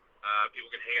 People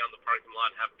can hang out in the parking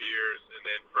lot and have beers. And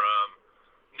then from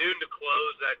noon to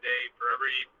close that day, for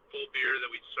every full beer that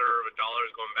we serve, $1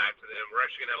 is going back to them. We're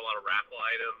actually going to have a lot of raffle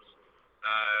items.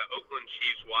 Oakland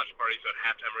Chiefs watch parties. So at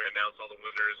halftime, we're going to announce all the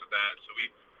winners of that. So we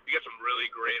got some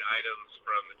really great items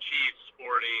from the Chiefs,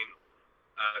 Sporting,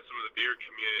 some of the beer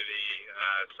community,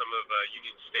 some of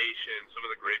Union Station, some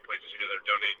of the great places that are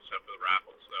donating stuff for the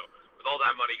raffle. So with all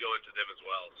that money going to them as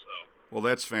well. So. Well,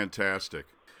 that's fantastic.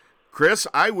 Chris,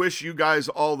 I wish you guys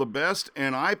all the best,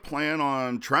 and I plan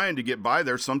on trying to get by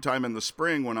there sometime in the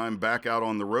spring when I'm back out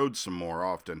on the road some more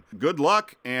often. Good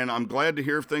luck, and I'm glad to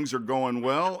hear things are going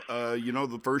well.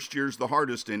 The first year's the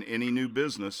hardest in any new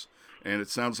business, and it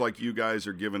sounds like you guys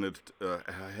are giving it a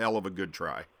hell of a good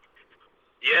try.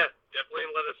 Yeah.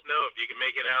 Definitely let us know if you can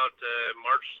make it out.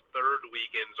 March 3rd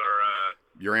weekend's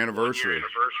your anniversary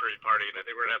party, and I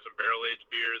think we're gonna have some barrel-aged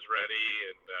beers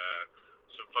ready and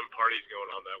some fun parties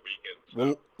going on that weekend. So.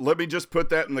 Well, let me just put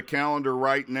that in the calendar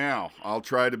right now. I'll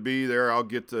try to be there. I'll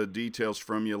get the details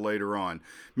from you later on.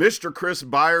 Mr. Chris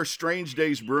Beyer, Strange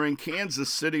Days Brewing,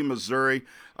 Kansas City, Missouri.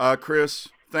 Chris,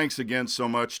 thanks again so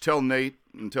much. Tell Nate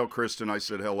and tell Kristen I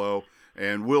said hello,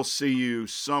 and we'll see you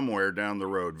somewhere down the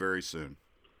road very soon.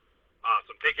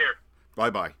 Awesome. Take care.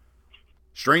 Bye-bye.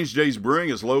 Strange Days Brewing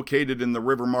is located in the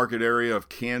River Market area of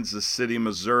Kansas City,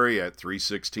 Missouri at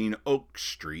 316 Oak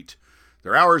Street.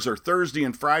 Their hours are Thursday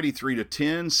and Friday 3 to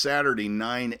 10, Saturday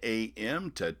 9 a.m.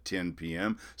 to 10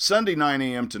 p.m., Sunday 9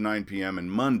 a.m. to 9 p.m.,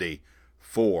 and Monday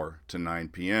 4 to 9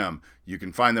 p.m. You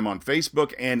can find them on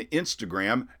Facebook and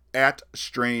Instagram at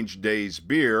Strange Days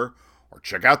Beer, or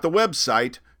check out the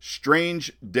website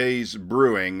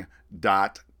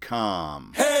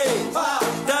strangedaysbrewing.com. Hey,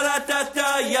 ha, da da da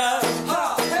da, ja,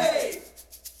 ha, hey.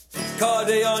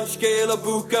 Cardion scale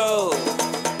buccal.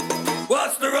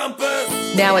 What's the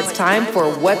rumpus? Now it's time for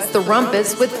What's the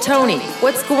Rumpus with Tony.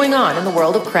 What's going on in the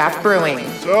world of craft brewing?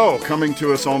 So, coming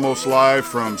to us almost live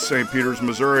from St. Peters,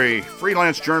 Missouri,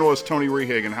 freelance journalist Tony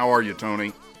Rehagen. How are you,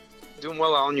 Tony? Doing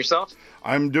well, Alan. Yourself?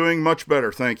 I'm doing much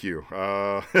better, thank you.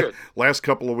 Good. Last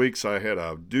couple of weeks I had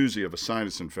a doozy of a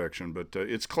sinus infection, but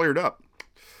it's cleared up.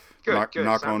 Good.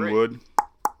 Knock on great. wood.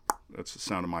 That's the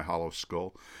sound of my hollow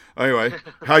skull. Anyway,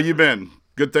 how you been?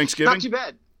 Good Thanksgiving? Not too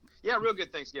bad. Yeah, real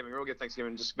good Thanksgiving.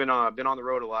 Just been on the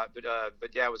road a lot, but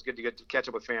yeah, it was good to get to catch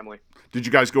up with family. Did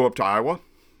you guys go up to Iowa?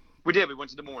 We did. We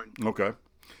went to Des Moines. Okay.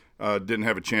 Didn't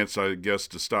have a chance, I guess,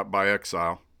 to stop by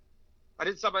Exile. I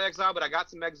didn't stop by Exile, but I got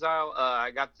some Exile.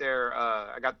 I got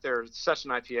their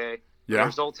Session IPA, Yeah.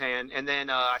 their Zoltan, and then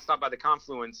I stopped by the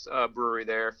Confluence brewery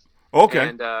there. Okay.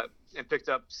 And picked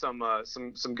up some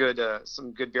good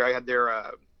beer. I had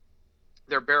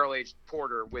their barrel aged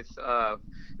porter with it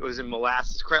was in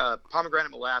molasses,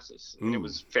 pomegranate molasses, and it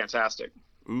was fantastic.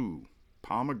 Ooh,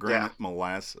 pomegranate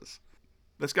molasses.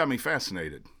 That's got me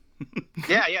fascinated.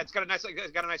 yeah, it's got a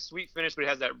nice sweet finish, but it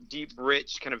has that deep,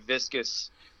 rich, kind of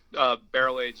viscous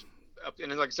barrel aged.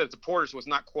 And like I said, it's a porter, so it's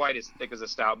not quite as thick as a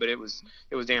stout, but it was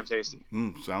damn tasty.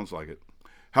 Sounds like it.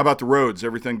 How about the roads?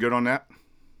 Everything good on that?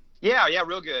 Yeah,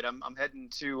 real good. I'm heading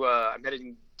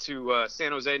to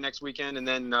San Jose next weekend, and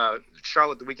then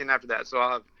Charlotte the weekend after that. So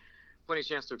I'll have plenty of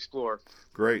chance to explore.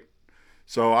 Great.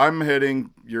 So I'm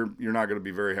heading. You're not going to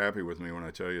be very happy with me when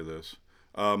I tell you this.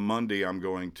 Monday I'm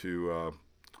going to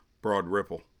Broad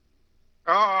Ripple.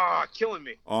 Ah, killing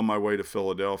me. On my way to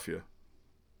Philadelphia.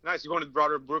 Nice. You going to the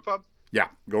Broad Ripple Brew Pub? Yeah,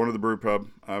 going to the brew pub.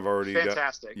 I've already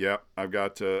fantastic. I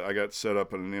got set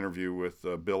up in an interview with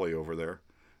Billy over there.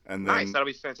 And then, nice, that'll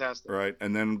be fantastic. Right,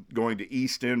 and then going to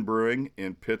East End Brewing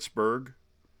in Pittsburgh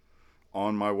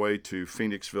on my way to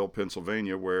Phoenixville,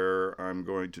 Pennsylvania, where I'm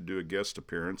going to do a guest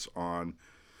appearance on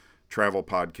travel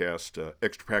podcast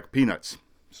Extra Pack Peanuts.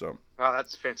 So. Oh,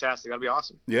 that's fantastic. That'll be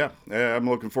awesome. Yeah, I'm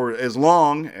looking forward as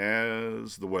long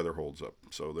as the weather holds up.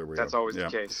 So there we go. That's always the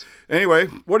case. Anyway,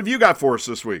 what have you got for us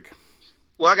this week?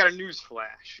 Well, I got a news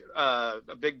flash.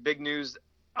 A big news.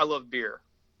 I love beer.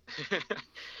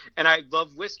 And I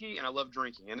love whiskey and I love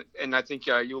drinking. And I think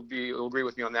you'll agree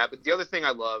with me on that. But the other thing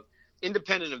I love,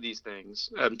 independent of these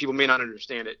things, people may not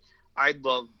understand it, I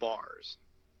love bars.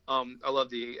 I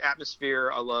love the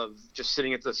atmosphere. I love just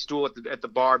sitting at the stool at the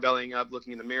bar, bellying up,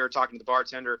 looking in the mirror, talking to the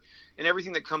bartender, and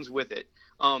everything that comes with it.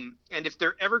 And if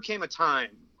there ever came a time,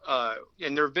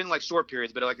 and there have been like short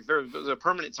periods, but like if there was a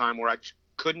permanent time where I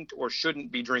couldn't or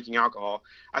shouldn't be drinking alcohol,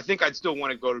 I think I'd still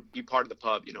want to go to be part of the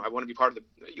pub. I want to be part of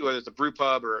whether it's a brew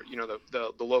pub or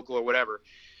the local or whatever.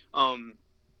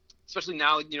 Especially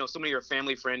now, so many are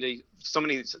family friendly. So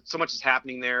much is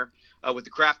happening there. With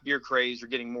the craft beer craze, you're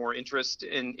getting more interest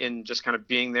in just kind of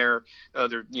being there.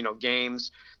 There,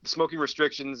 games, the smoking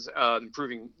restrictions,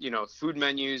 improving, food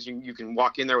menus. You can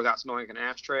walk in there without smelling like an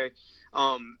ashtray.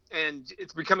 And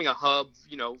it's becoming a hub,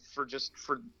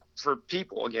 for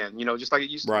people again, just like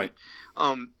it used to be.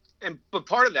 But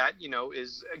part of that,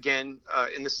 is again,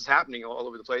 and this is happening all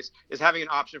over the place, is having an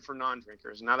option for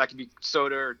non-drinkers. Now that could be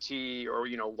soda or tea or,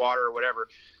 water or whatever.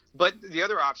 But the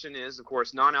other option is, of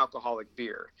course, non-alcoholic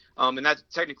beer. And that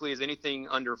technically is anything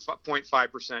under 0.5%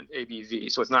 ABV.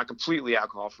 So it's not completely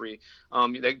alcohol-free.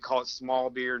 They call it small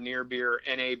beer, near beer,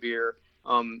 NA beer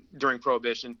during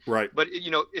Prohibition. Right. But,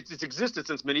 it's existed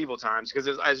since medieval times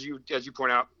because, as you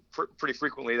point out pretty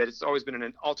frequently, that it's always been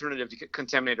an alternative to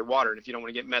contaminated water. And if you don't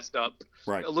want to get messed up,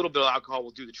 a little bit of alcohol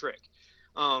will do the trick.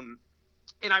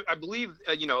 And I believe,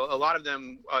 a lot of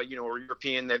them, are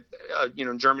European, that,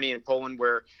 in Germany and Poland,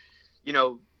 where,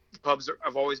 pubs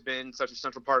have always been such a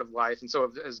central part of life, and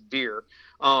so has beer.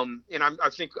 And I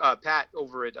think Pat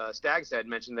over at Stag's Head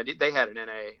mentioned that they had an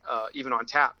NA even on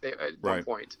tap at one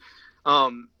point.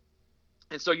 And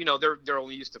so, they're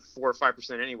only used to 4 or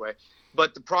 5% anyway.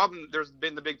 But there's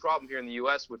been the big problem here in the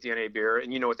U.S. with the NA beer,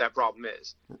 and you know what that problem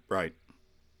is. Right.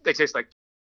 They taste like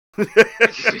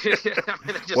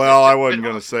well, I wasn't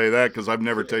going to say that because I've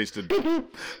never tasted.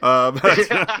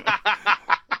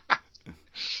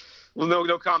 Well,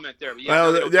 no comment there.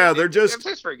 But they're just.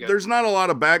 There's not a lot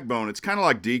of backbone. It's kind of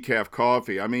like decaf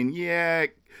coffee. I mean,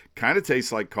 it kind of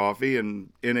tastes like coffee,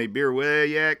 and in a beer,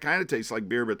 it kind of tastes like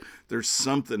beer, but there's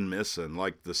something missing,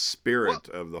 like the spirit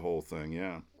of the whole thing.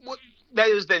 Yeah. Well, that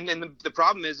is, and the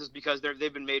problem is because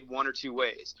they've been made one or two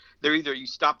ways. They're either you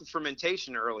stop the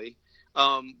fermentation early,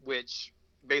 which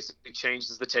basically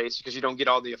changes the taste because you don't get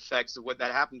all the effects of what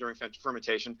that happened during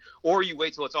fermentation, or you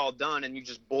wait till it's all done and you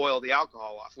just boil the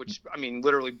alcohol off, which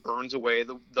literally burns away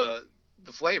the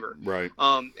flavor. Right.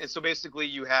 And so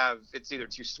basically it's either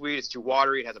too sweet, it's too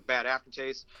watery, it has a bad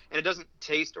aftertaste, and it doesn't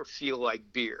taste or feel like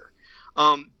beer.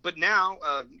 But now,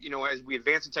 as we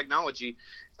advance in technology,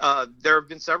 there have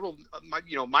been several,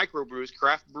 microbrews,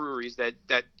 craft breweries that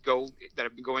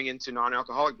have been going into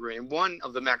non-alcoholic brewing. And one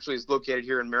of them actually is located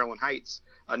here in Maryland Heights,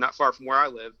 not far from where I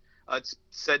live. It's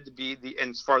said to be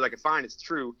and as far as I can find, it's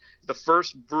true, the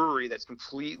first brewery that's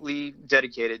completely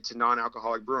dedicated to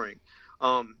non-alcoholic brewing.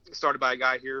 Started by a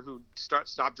guy here who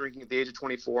stopped drinking at the age of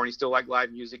 24, and he still liked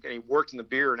live music, and he worked in the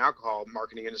beer and alcohol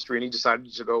marketing industry, and he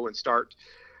decided to go and started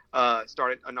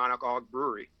a non-alcoholic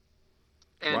brewery.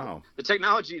 And wow. the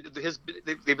technology,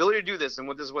 the ability to do this, and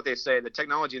this is what they say, the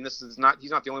technology, and he's not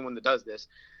the only one that does this,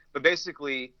 but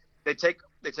basically they take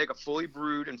a fully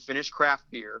brewed and finished craft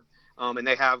beer, and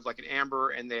they have like an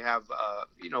amber, and they have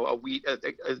a wheat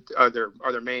are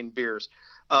their main beers.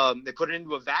 They put it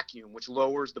into a vacuum, which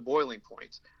lowers the boiling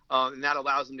point, and that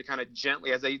allows them to kind of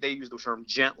gently, as they use the term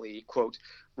gently, quote,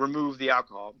 remove the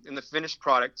alcohol. And the finished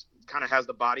product kind of has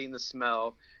the body and the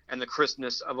smell and the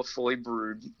crispness of a fully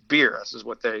brewed beer. This is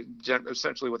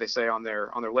essentially what they say on their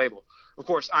label. Of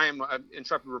course, I am an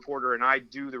intrepid reporter, and I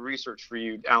do the research for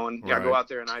you, Alan. Yeah, I go out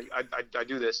there and I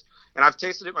do this, and I've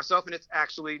tasted it myself, and it's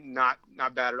actually not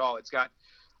bad at all. It's got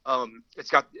I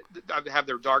have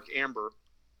their dark amber,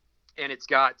 and it's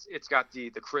got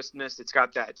the crispness. It's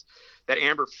got that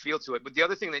amber feel to it. But the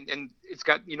other thing, and it's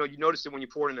got, you notice it when you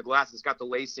pour it in the glass, it's got the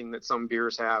lacing that some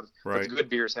beers have, that the good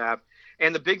beers have.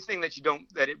 And the big thing that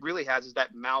it really has is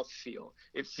that mouth feel.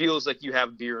 It feels like you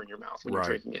have beer in your mouth when you're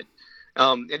drinking it.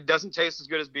 It doesn't taste as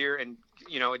good as beer, and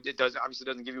it obviously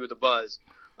doesn't give you the buzz.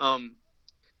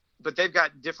 But they've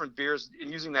got different beers,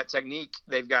 and using that technique,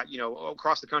 they've got,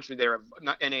 across the country, they have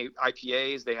NA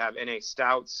IPAs, they have NA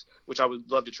stouts, which I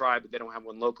would love to try, but they don't have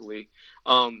one locally.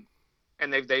 And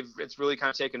it's really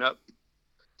kind of taken up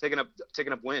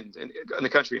wind in the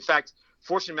country. In fact,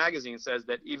 Fortune magazine says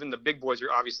that even the big boys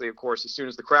are, obviously, of course, as soon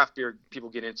as the craft beer people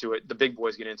get into it, the big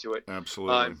boys get into it.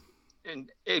 Absolutely.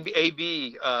 And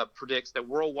AB predicts that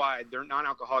worldwide, their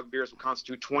non-alcoholic beers will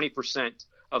constitute 20%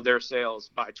 of their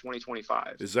sales by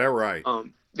 2025. Is that right?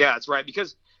 Yeah, that's right.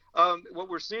 Because what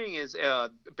we're seeing is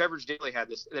Beverage Daily had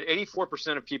this, that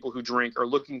 84% of people who drink are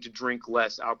looking to drink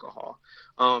less alcohol.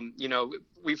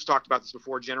 We've talked about this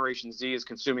before. Generation Z is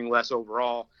consuming less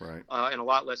overall, and a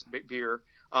lot less beer.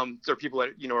 There are people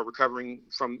that are recovering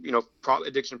from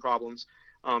addiction problems,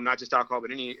 not just alcohol, but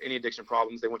any addiction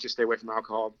problems. They want you to stay away from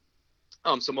alcohol.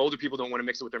 Some older people don't want to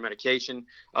mix it with their medication.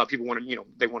 People want to,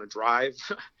 they want to drive.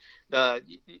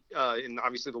 And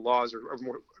obviously the laws are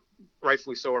more,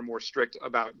 rightfully so, are more strict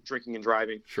about drinking and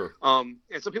driving. Sure. And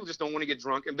some people just don't want to get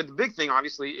drunk. But the big thing,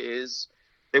 obviously, is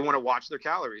they want to watch their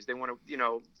calories. They want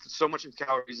to, so much of the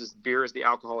calories is beer is the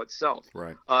alcohol itself.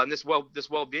 Right. And this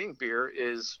well-being beer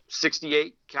is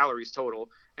 68 calories total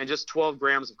and just 12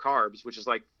 grams of carbs, which is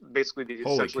like basically the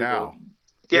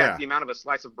the amount of a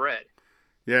slice of bread.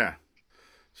 Yeah.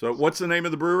 So what's the name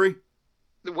of the brewery?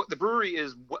 The brewery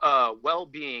is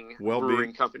Well-Being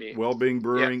Brewing Company. Well-Being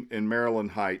Brewing in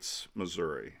Maryland Heights,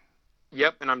 Missouri.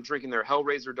 Yep, and I'm drinking their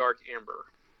Hellraiser Dark Amber.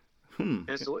 And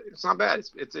it's not bad.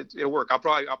 It'll work. I'll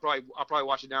probably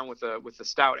wash it down with the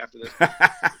stout after this.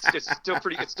 It's still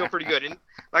pretty good. And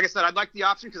like I said, I'd like the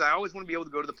option because I always want to be able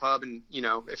to go to the pub and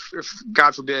if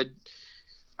God forbid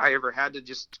I ever had to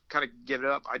just kind of give it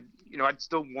up, I'd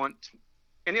still want.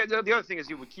 And the other thing is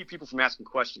you would keep people from asking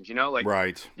questions,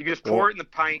 right. You can just pour it in the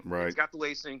pint. Right. It's got the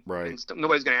lacing. Right. And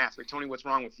nobody's going to ask, like, Tony, what's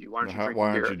wrong with you? Why aren't you drinking beer? Why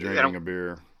aren't you drinking a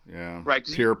beer? Yeah. Right.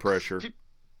 Peer pressure.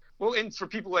 Well, and for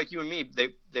people like you and me,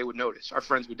 they would notice. Our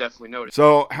friends would definitely notice.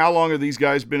 So how long have these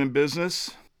guys been in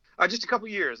business? Just a couple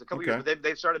years. But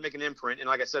they've started making an imprint, and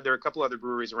like I said, there are a couple other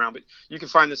breweries around. But you can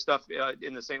find this stuff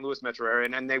in the St. Louis metro area,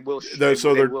 and they will.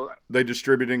 They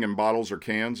distributing in bottles or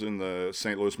cans in the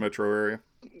St. Louis metro area.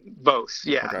 Both,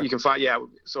 yeah. Okay. You can find,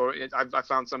 So I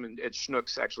found some at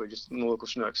Schnucks, actually, just in the local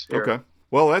Schnucks. Here. Okay.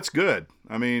 Well, that's good.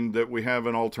 I mean, that we have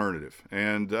an alternative.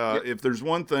 And if there's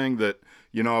one thing that,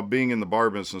 being in the bar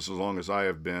business as long as I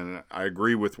have been, I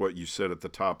agree with what you said at the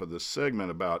top of this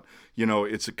segment about,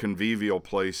 it's a convivial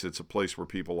place. It's a place where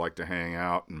people like to hang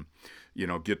out and,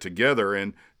 get together.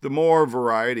 And the more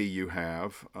variety you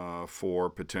have for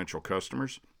potential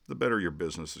customers, the better your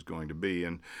business is going to be.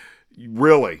 And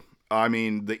really, I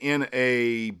mean, the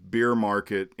NA beer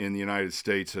market in the United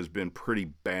States has been pretty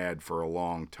bad for a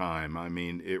long time. I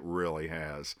mean, it really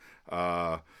has.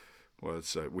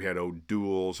 We had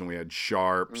O'Doul's and we had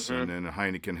Sharps, and then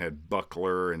Heineken had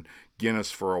Buckler, and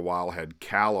Guinness for a while had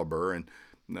Caliber, and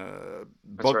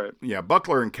that's right. Yeah,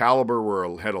 Buckler and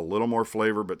Caliber had a little more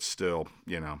flavor, but still,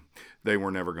 they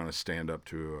were never going to stand up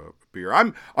to a beer.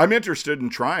 I'm interested in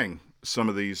trying some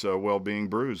of these well-being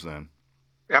brews then.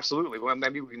 Absolutely. Well,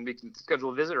 maybe we can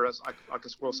schedule a visit, or else I can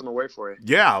squirrel some away for you.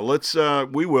 Yeah, let's.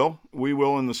 We will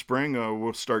in the spring.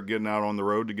 We'll start getting out on the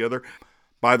road together.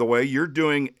 By the way, you're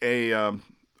doing a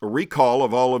recall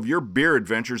of all of your beer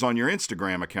adventures on your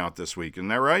Instagram account this week. Isn't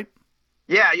that right?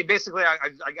 Yeah. Basically,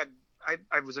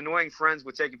 I was annoying friends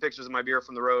with taking pictures of my beer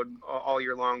from the road all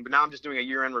year long, but now I'm just doing a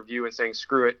year-end review and saying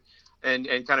screw it. And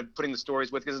kind of putting the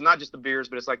stories with, because it's not just the beers,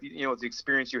 but it's like, it's the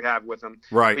experience you have with them.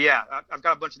 Right. But yeah, I've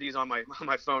got a bunch of these on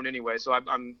my phone anyway. So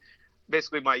I'm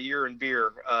basically my year in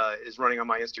beer is running on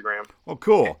my Instagram. Oh,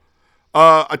 cool.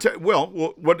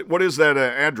 What is that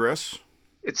address?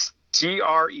 It's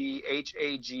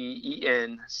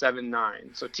TREHAGEN 79.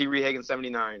 So T Rehagen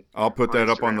 79. I'll put that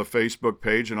Instagram. up on the Facebook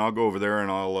page, and I'll go over there and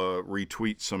I'll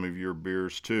retweet some of your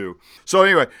beers too. So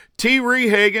anyway, T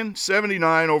Rehagen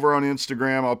 79 over on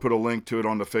Instagram. I'll put a link to it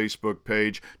on the Facebook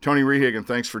page. Tony Rehagen,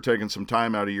 thanks for taking some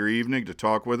time out of your evening to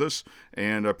talk with us,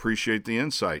 and appreciate the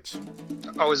insights.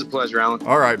 Always a pleasure, Alan.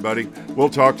 All right, buddy. We'll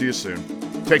talk to you soon.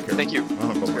 Take care. Thank you.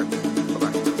 Bye-bye.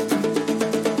 Bye-bye.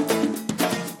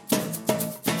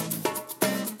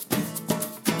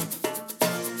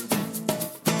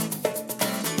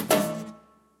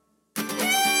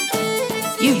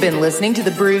 You've been listening to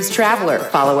The Bruised Traveler.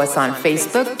 Follow us on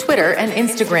Facebook, Twitter, and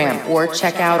Instagram, or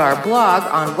check out our blog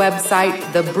on website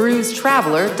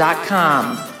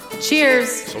thebruisedtraveler.com. Cheers!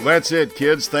 So that's it,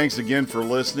 kids. Thanks again for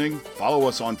listening. Follow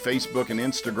us on Facebook and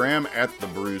Instagram at The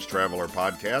Bruised Traveler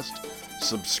Podcast.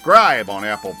 Subscribe on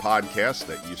Apple Podcasts,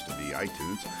 that used to be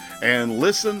iTunes. And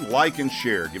listen, like, and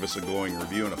share. Give us a glowing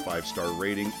review and a 5-star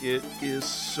rating. It is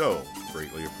so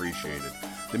greatly appreciated.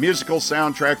 The musical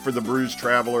soundtrack for The Bruised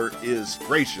Traveler is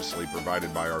graciously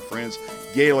provided by our friends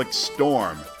Gaelic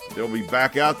Storm. They'll be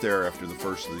back out there after the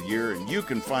first of the year, and you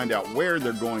can find out where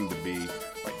they're going to be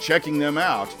by checking them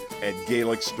out at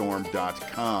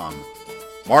GaelicStorm.com.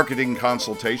 Marketing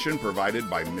consultation provided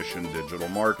by Mission Digital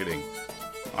Marketing.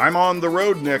 I'm on the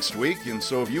road next week, and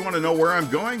so if you want to know where I'm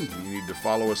going, you need to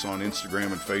follow us on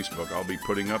Instagram and Facebook. I'll be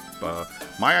putting up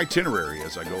my itinerary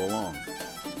as I go along.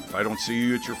 If I don't see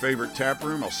you at your favorite tap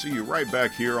room, I'll see you right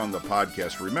back here on the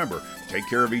podcast. Remember, take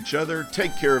care of each other,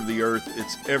 take care of the earth.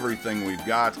 It's everything we've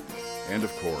got. And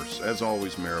of course, as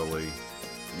always, merrily,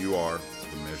 you are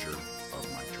the measure of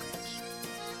my dreams.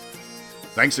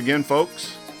 Thanks again,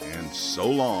 folks, and so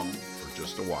long for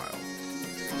just a while.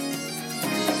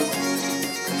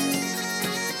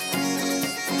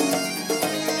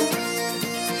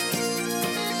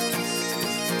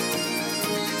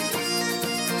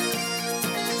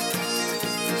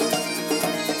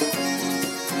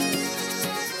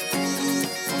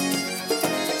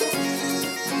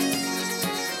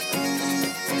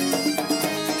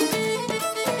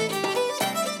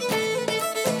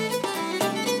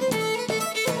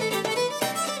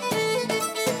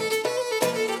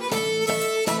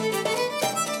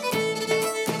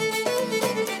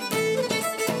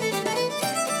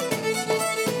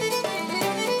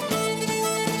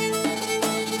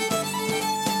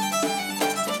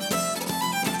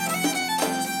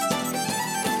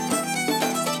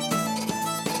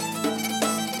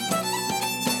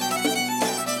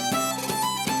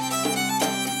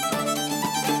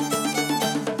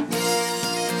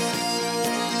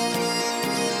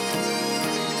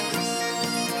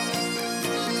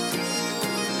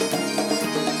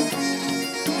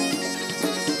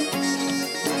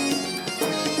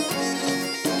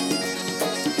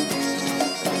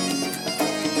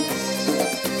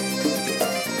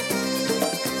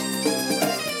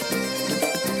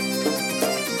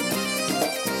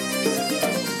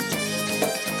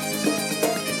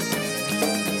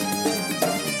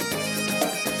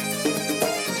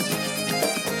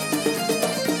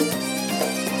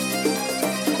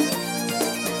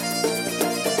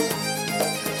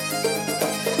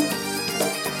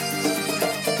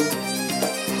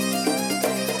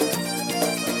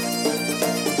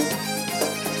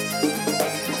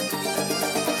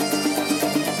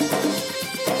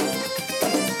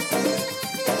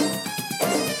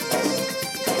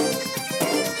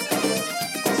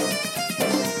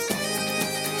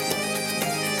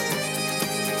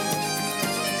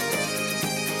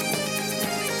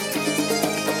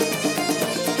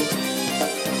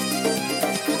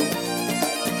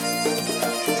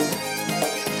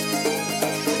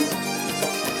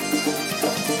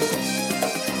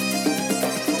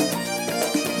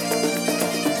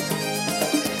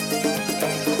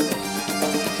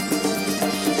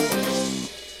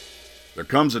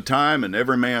 Comes a time in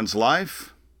every man's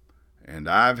life, and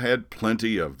I've had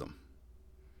plenty of them.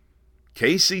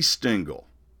 Casey Stengel,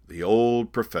 the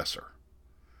old professor.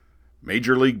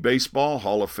 Major League Baseball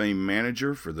Hall of Fame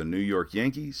manager for the New York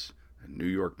Yankees and New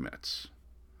York Mets.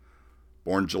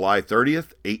 Born July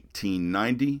 30th,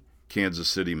 1890, Kansas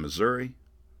City, Missouri.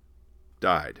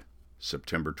 Died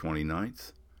September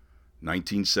 29th,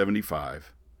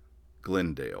 1975,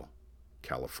 Glendale,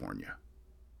 California.